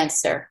to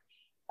cancer.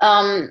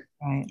 Right.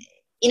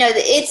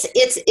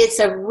 It's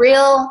a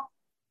real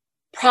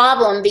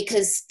problem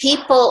because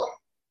people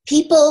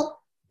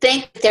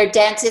think their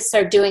dentists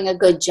are doing a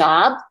good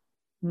job,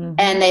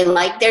 and they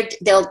like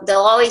they'll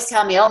always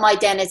tell me, "Oh, my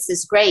dentist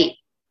is great.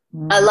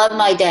 I love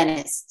my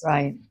dentist."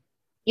 Right.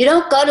 You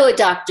don't go to a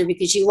doctor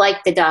because you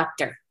like the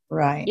doctor.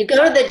 Right. You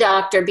go to the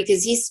doctor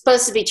because he's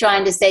supposed to be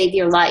trying to save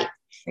your life.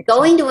 Exactly.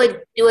 Going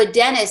to a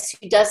dentist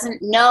who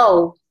doesn't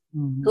know,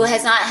 who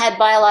has not had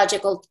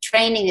biological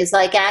training, is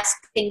like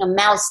asking a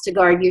mouse to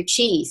guard your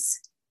cheese.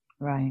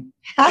 Right.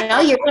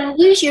 You're going to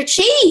lose your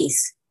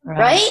cheese,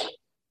 right?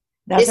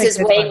 This is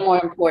way more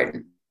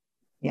important.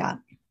 Yeah.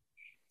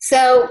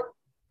 So,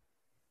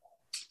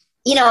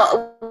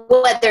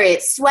 whether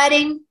it's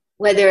sweating,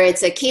 whether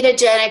it's a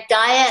ketogenic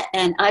diet,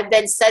 and I've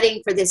been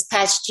studying for this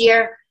past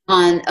year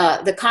on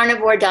the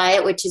carnivore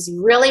diet, which has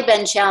really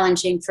been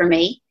challenging for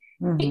me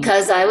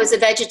because I was a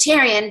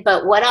vegetarian,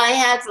 but what I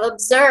have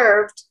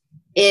observed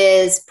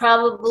is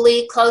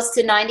probably close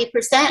to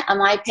 90% of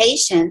my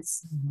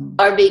patients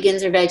are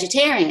vegans or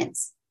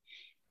vegetarians.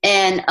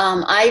 And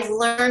I've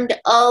learned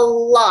a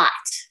lot.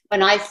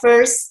 When I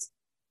first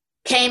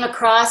came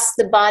across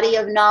the body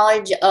of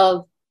knowledge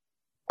of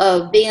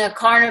being a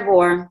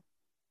carnivore,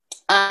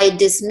 I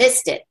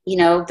dismissed it.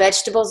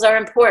 Vegetables are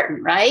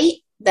important, right?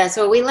 That's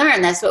what we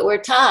learn. That's what we're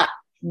taught.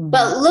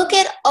 But look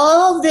at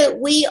all that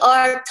we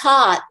are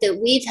taught that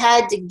we've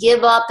had to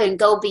give up and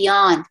go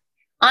beyond.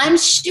 I'm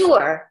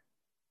sure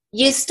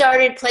you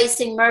started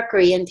placing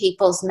mercury in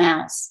people's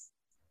mouths,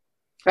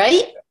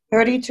 right?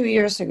 32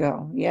 years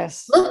ago,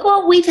 yes. Look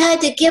what we've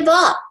had to give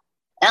up.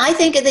 And I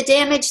think of the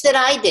damage that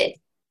I did.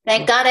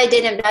 Thank God I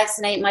didn't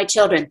vaccinate my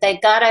children.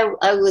 Thank God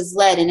I was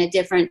led in a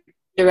different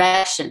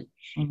direction.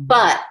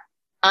 But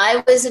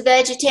I was a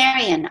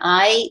vegetarian.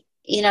 I,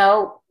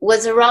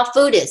 was a raw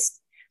foodist.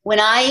 When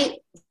I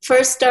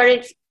first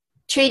started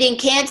treating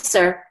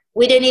cancer,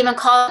 we didn't even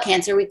call it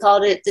cancer. We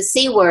called it the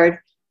C word.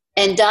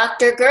 And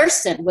Dr.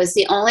 Gerson was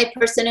the only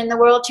person in the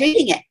world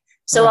treating it.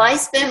 So I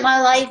spent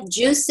my life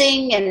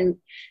juicing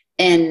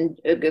and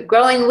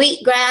growing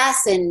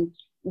wheatgrass and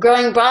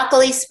growing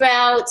broccoli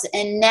sprouts.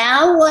 And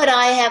now what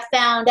I have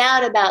found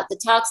out about the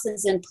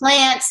toxins in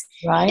plants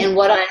and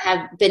what I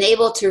have been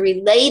able to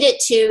relate it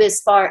to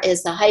as far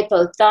as the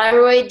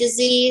hypothyroid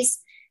disease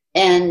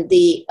and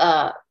the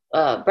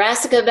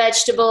brassica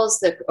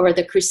vegetables, or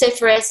the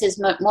cruciferous, as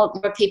more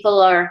people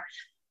are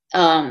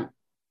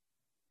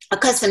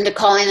accustomed to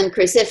calling them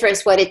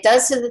cruciferous, what it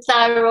does to the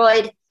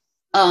thyroid,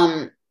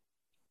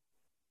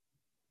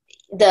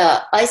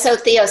 the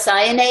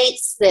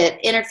isothiocyanates that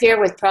interfere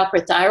with proper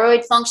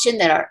thyroid function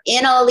that are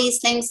in all these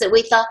things that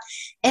we thought.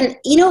 And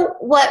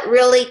what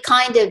really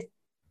kind of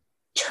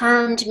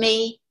turned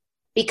me,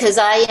 because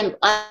I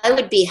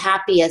would be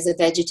happy as a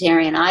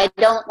vegetarian. I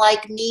don't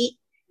like meat,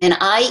 and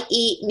I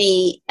eat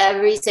meat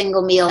every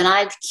single meal, and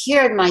I've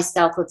cured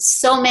myself of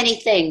so many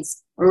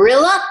things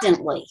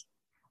reluctantly.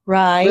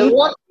 Right.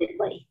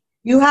 Reluctantly.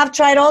 You have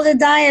tried all the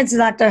diets,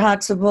 Dr.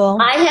 Huxtable.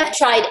 I have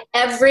tried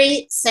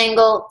every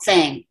single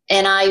thing,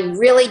 and I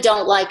really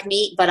don't like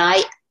meat, but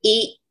I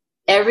eat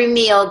every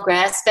meal,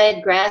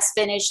 grass-fed,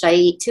 grass-finished. I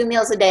eat 2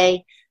 meals a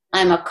day.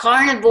 I'm a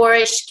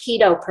carnivore-ish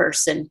keto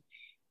person,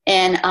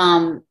 and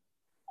I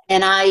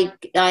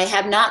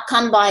have not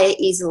come by it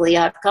easily.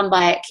 I've come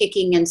by it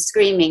kicking and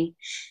screaming.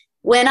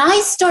 When I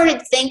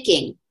started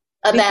thinking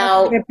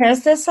about the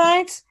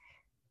pesticides,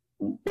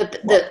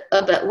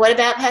 what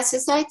about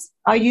pesticides?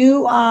 Are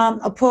you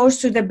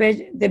opposed to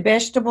the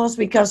vegetables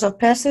because of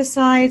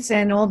pesticides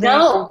and all that?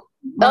 No.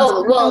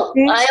 Oh, well,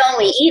 I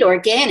only eat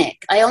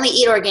organic.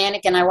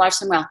 And I wash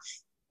them well.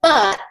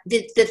 But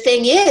the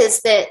thing is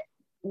that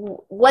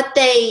what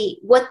they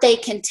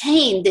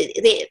contain,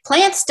 the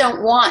plants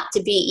don't want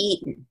to be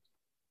eaten.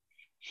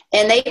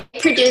 And they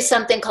produce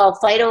something called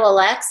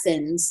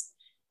phytoalexins,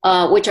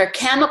 which are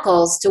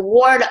chemicals to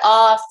ward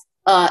off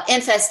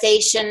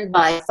infestation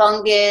by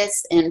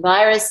fungus and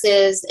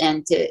viruses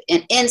and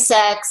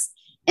insects,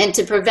 and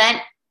to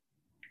prevent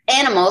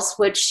animals,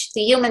 which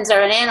the humans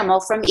are an animal,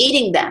 from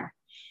eating them.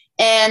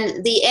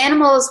 And the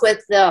animals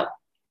with the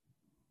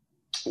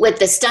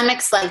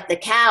stomachs like the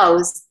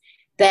cows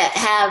that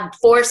have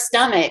 4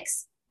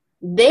 stomachs,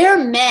 they're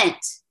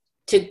meant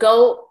to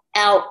go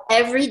out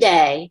every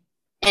day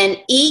and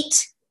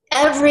eat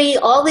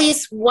all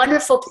these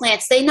wonderful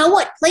plants. They know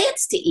what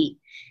plants to eat.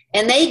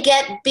 And they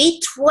get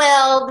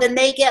B12 and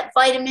they get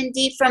vitamin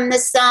D from the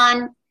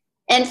sun.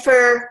 And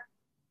for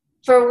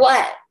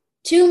what?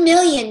 2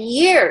 million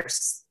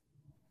years,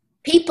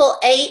 people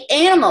ate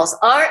animals.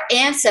 Our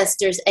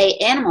ancestors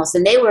ate animals,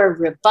 and they were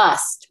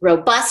robust.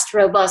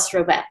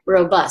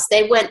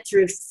 They went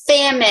through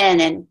famine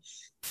and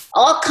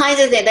all kinds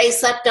of things. They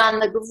slept on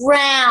the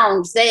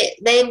ground. They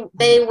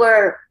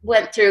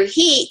went through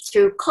heat,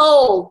 through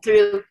cold,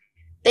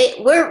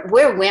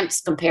 we're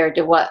wimps compared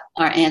to what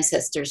our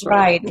ancestors were.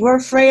 Right. We're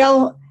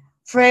frail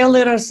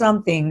little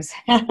somethings.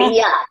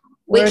 Yeah.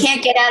 We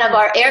can't get out of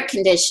our air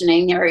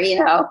conditioning, or,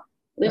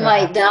 we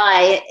might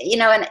die,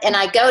 and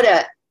I go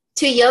to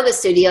 2 yoga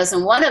studios,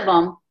 and one of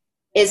them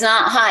is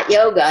not hot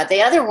yoga.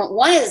 The other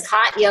one is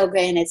hot yoga,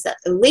 and it's at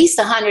least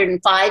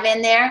 105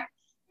 in there.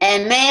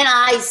 And man,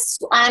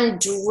 I'm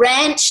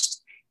drenched,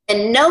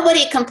 and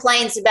nobody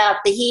complains about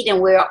the heat,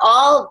 and we're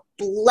all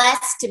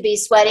blessed to be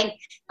sweating.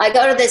 I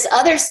go to this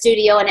other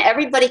studio, and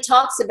everybody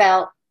talks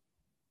about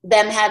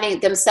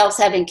themselves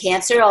having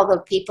cancer, all the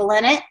people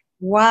in it.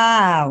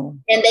 Wow.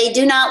 And they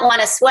do not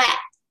want to sweat.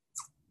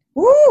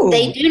 Ooh.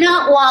 They do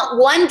not want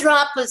one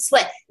drop of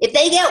sweat. If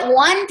they get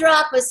one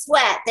drop of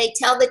sweat, they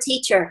tell the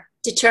teacher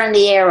to turn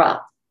the air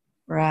up.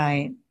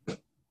 Right.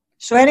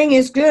 Sweating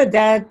is good.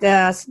 That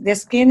the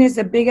skin is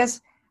the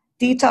biggest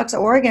detox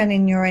organ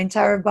in your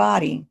entire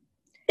body.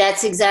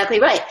 That's exactly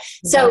right.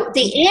 So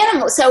the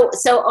animal, so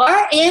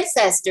our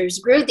ancestors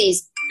grew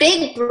these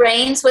big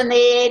brains when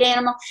they ate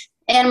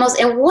animals.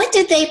 And what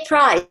did they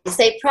prize?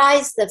 They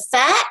prized the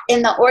fat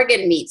and the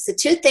organ meats, the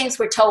 2 things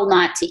we're told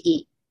not to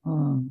eat.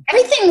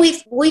 Everything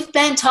we've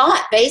been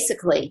taught,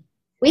 basically,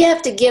 we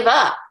have to give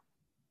up.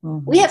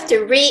 We have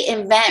to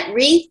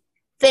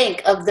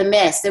rethink of the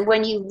myths. And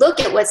when you look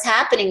at what's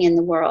happening in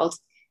the world,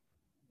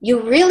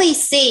 you really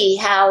see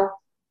how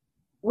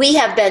we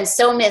have been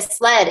so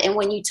misled. And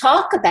when you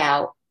talk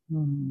about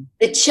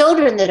the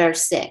children that are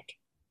sick,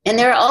 and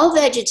they're all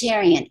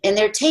vegetarian, and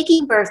they're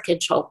taking birth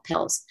control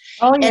pills,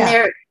 and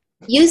they're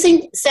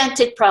using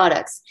scented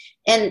products,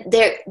 and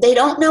they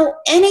don't know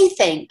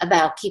anything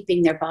about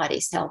keeping their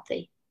bodies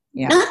healthy.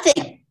 Yeah.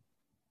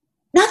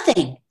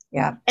 Nothing.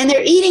 Yeah. And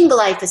they're eating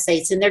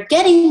glyphosates, and they're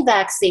getting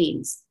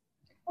vaccines.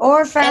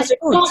 Or fast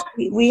food.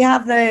 We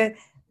have the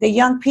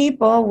young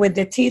people with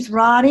the teeth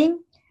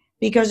rotting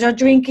because they're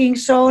drinking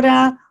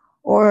soda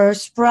or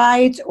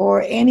Sprite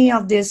or any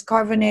of these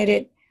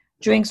carbonated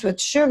drinks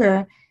with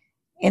sugar,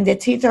 and the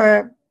teeth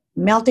are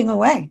melting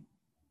away.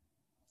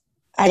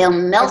 They'll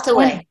melt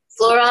away.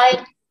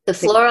 The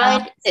fluoride.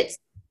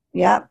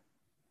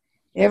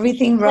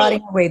 Everything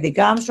rotting away. The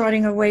gums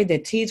rotting away, the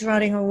teeth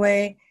rotting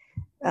away,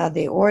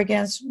 the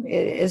organs.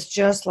 It's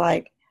just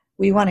like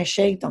we want to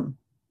shake them.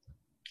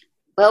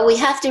 Well, we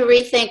have to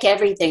rethink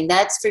everything,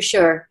 that's for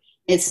sure.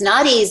 It's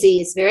not easy.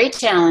 It's very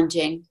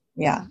challenging.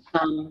 Yeah.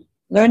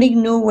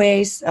 Learning new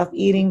ways of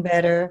eating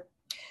better.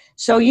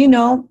 So,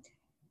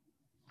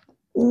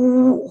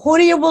 who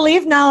do you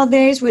believe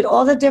nowadays with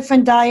all the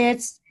different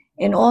diets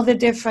and all the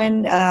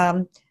different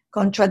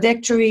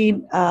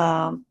contradictory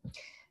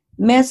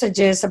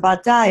messages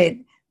about diet?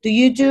 Do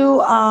you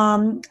do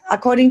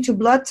according to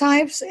blood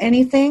types,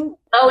 anything?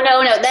 Oh,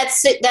 no.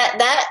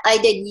 That I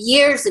did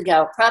years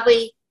ago,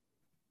 probably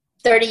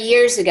 30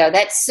 years ago.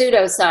 That's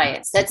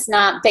pseudoscience. That's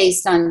not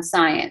based on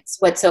science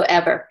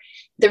whatsoever.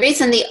 The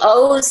reason the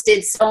O's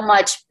did so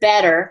much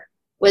better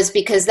was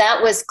because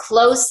that was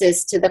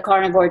closest to the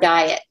carnivore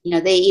diet.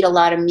 They eat a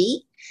lot of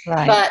meat.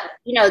 Right. But,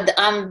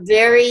 I'm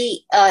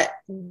very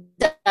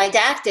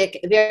didactic,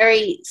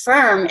 very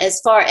firm as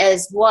far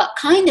as what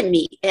kind of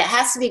meat. It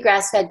has to be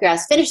grass-fed,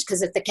 grass-finished,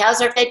 because if the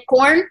cows are fed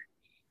corn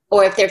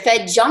or if they're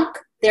fed junk,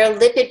 their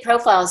lipid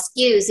profile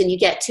skews and you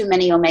get too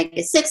many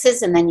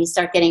omega-6s, and then you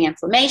start getting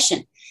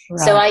inflammation. Right.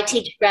 So I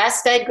teach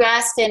grass-fed,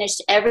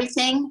 grass-finished,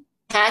 everything,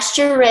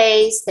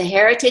 pasture-raised, the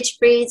heritage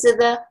breeds of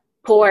the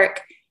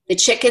pork. The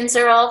chickens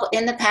are all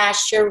in the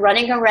pasture,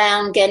 running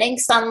around, getting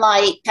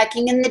sunlight,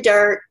 pecking in the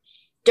dirt.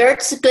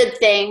 Dirt's a good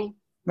thing.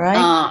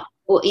 Right.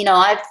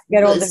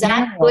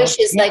 Zach Bush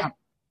is like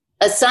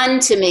a son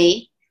to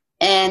me,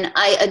 and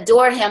I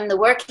adore him. The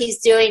work he's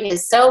doing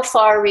is so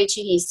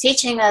far-reaching. He's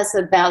teaching us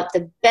about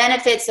the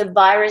benefits of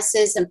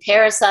viruses and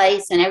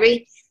parasites and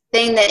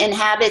everything that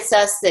inhabits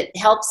us, that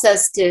helps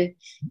us to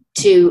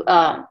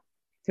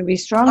be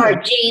stronger.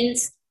 Our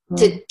genes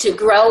to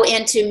grow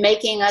into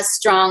making us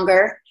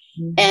stronger.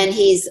 Mm-hmm. And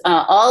he's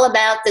all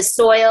about the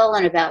soil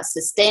and about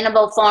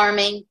sustainable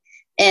farming.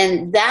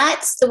 And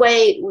that's the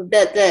way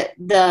that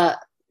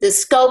the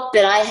scope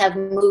that I have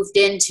moved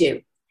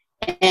into,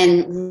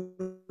 and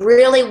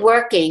really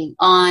working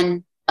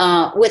on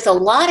with a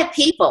lot of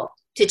people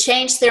to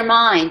change their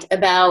mind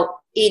about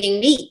eating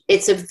meat.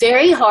 It's a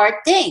very hard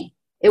thing.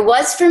 It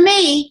was for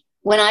me.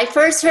 When I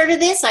first heard of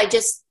this, I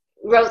just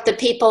wrote the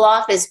people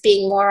off as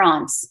being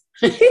morons.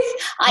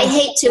 I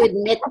hate to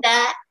admit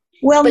that.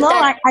 Well, no,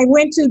 I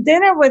went to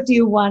dinner with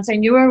you once,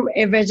 and you were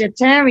a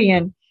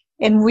vegetarian,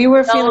 and we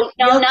were feeling...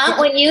 No, not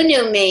when you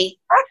knew me.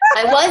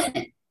 I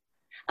wasn't.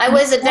 I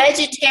was a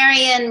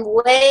vegetarian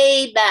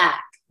way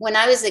back. When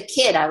I was a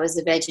kid, I was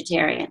a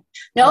vegetarian.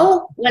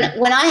 No,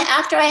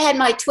 after I had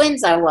my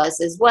twins, I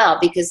was as well,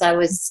 because I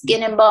was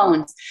skin and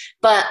bones.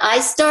 But I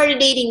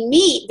started eating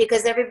meat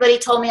because everybody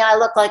told me I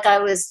looked like I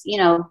was,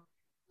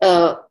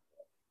 I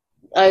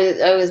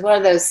was one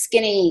of those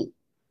skinny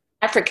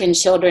African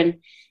children,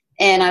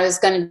 and I was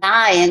going to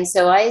die. And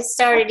so I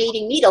started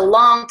eating meat a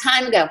long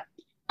time ago.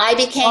 I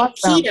became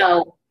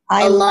keto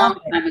a long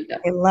time ago.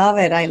 I love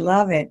it. I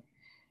love it.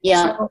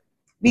 Yeah. So,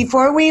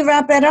 before we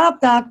wrap it up,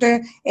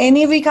 Doctor,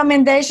 any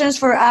recommendations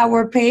for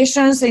our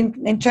patients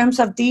in terms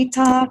of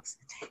detox?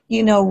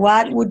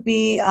 What would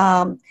be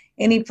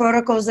any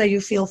protocols that you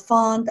feel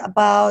fond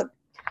about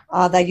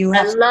that you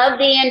have? I love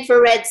the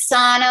infrared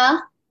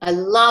sauna. I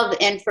love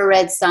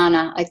infrared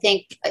sauna. I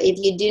think if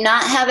you do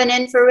not have an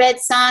infrared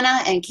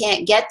sauna and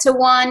can't get to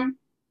one,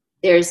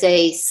 there's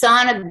a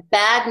sauna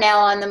bag now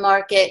on the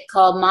market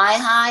called My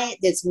High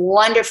that's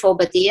wonderful,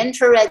 but the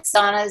infrared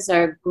saunas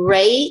are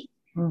great.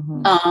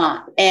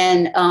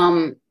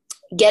 Mm-hmm.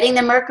 Getting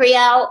the mercury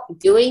out,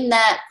 doing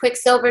that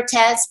quicksilver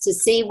test to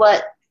see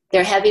what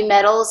their heavy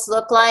metals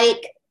look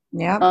like.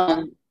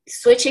 Yeah.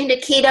 Switching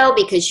to keto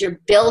because you're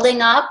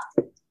building up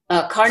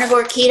a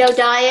carnivore keto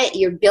diet.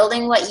 You're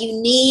building what you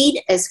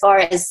need as far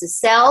as the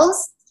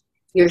cells.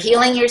 You're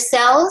healing your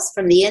cells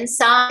from the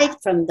inside,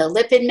 from the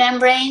lipid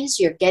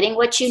membranes. You're getting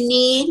what you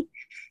need.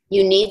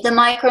 You need the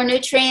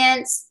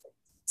micronutrients.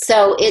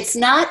 So it's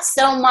not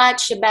so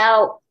much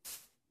about...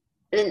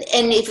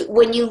 And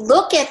when you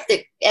look at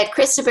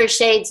Christopher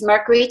Shade's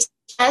mercury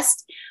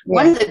test,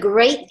 one of the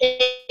great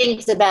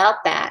things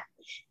about that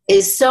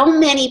is so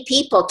many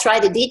people try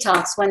to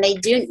detox when they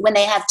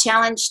have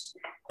challenged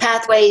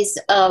pathways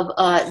of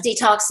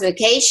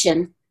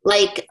detoxification,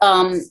 like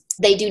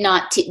they do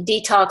not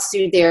detox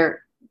through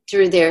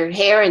their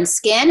hair and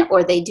skin,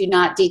 or they do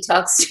not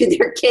detox through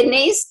their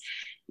kidneys,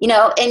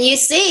 and you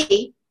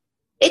see,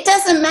 it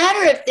doesn't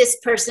matter if this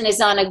person is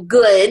on a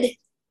good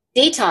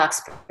detox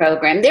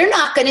program. They're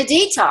not going to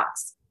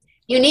detox.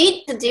 You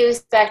need to do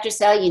Spectra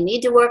Cell. You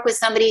need to work with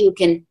somebody who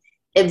can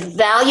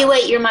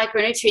evaluate your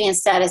micronutrient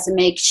status and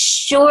make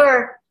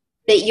sure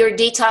that you're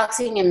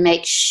detoxing and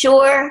make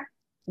sure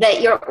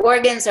that your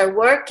organs are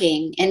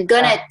working and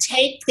going to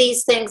take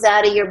these things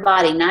out of your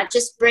body, not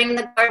just bring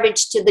the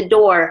garbage to the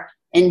door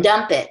and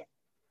dump it,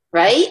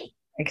 right?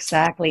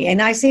 Exactly.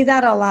 And I see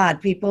that a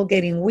lot. People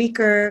getting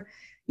weaker,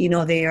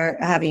 they are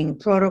having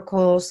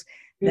protocols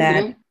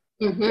that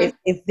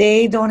if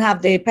they don't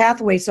have the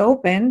pathways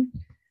open,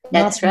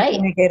 that's right,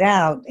 going to get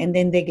out. And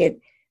then they get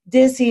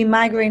dizzy,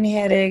 migraine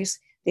headaches,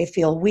 they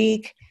feel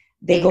weak,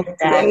 they go into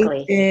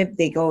AFib,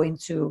 they go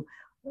into,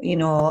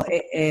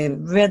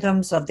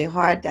 rhythms of the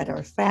heart that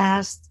are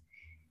fast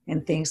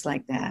and things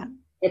like that.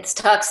 It's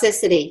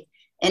toxicity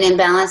and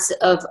imbalance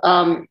of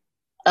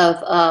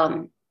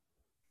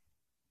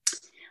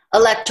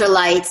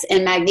electrolytes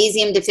and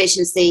magnesium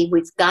deficiency.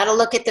 We've got to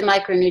look at the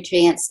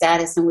micronutrient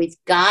status, and we've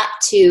got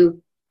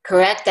to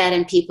correct that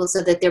in people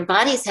so that their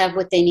bodies have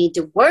what they need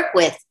to work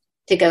with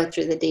to go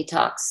through the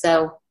detox.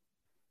 So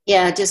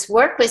yeah, just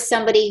work with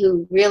somebody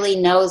who really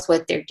knows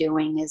what they're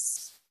doing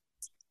is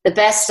the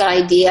best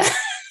idea.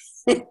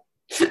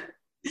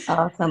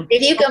 Awesome.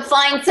 If you can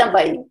find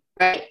somebody,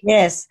 right?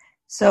 Yes.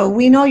 So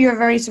we know you're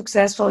very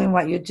successful in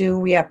what you do.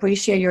 We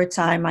appreciate your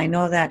time. I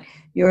know that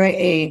you're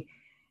a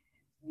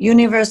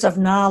universe of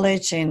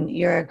knowledge and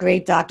you're a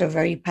great doctor,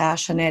 very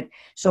passionate.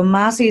 So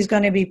Masi is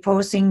going to be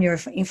posting your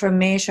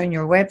information,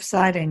 your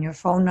website and your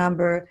phone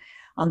number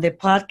on the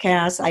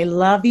podcast. I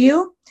love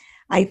you.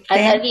 I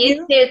love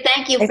you too.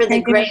 Thank you for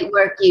the great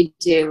work you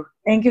do.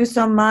 Thank you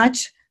so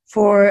much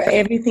for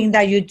everything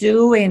that you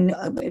do and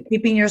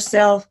keeping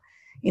yourself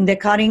in the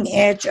cutting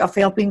edge of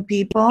helping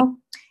people.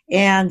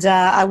 And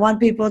I want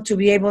people to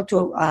be able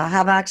to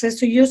have access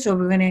to you. So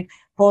we're going to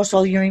post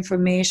all your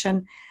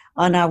information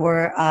on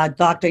our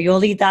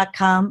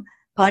DrYoli.com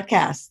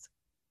podcast.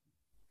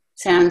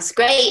 Sounds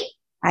great.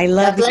 I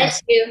love you. God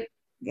bless you.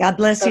 God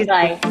bless you.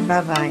 Bye-bye.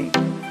 Bye-bye.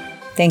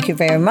 Thank you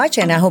very much,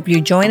 and I hope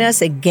you join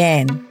us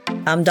again.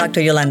 I'm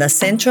Dr. Yolanda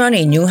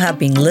Cintron, and you have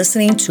been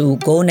listening to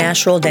Go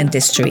Natural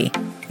Dentistry,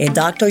 a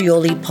Dr.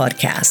 Yoli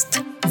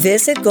podcast.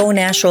 Visit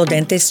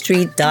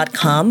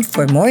gonaturaldentistry.com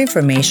for more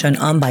information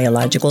on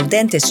biological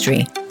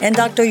dentistry and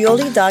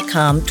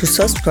DrYoli.com to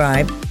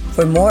subscribe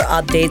for more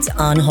updates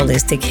on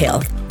holistic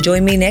health.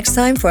 Join me next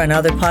time for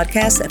another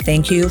podcast.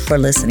 Thank you for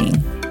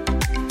listening.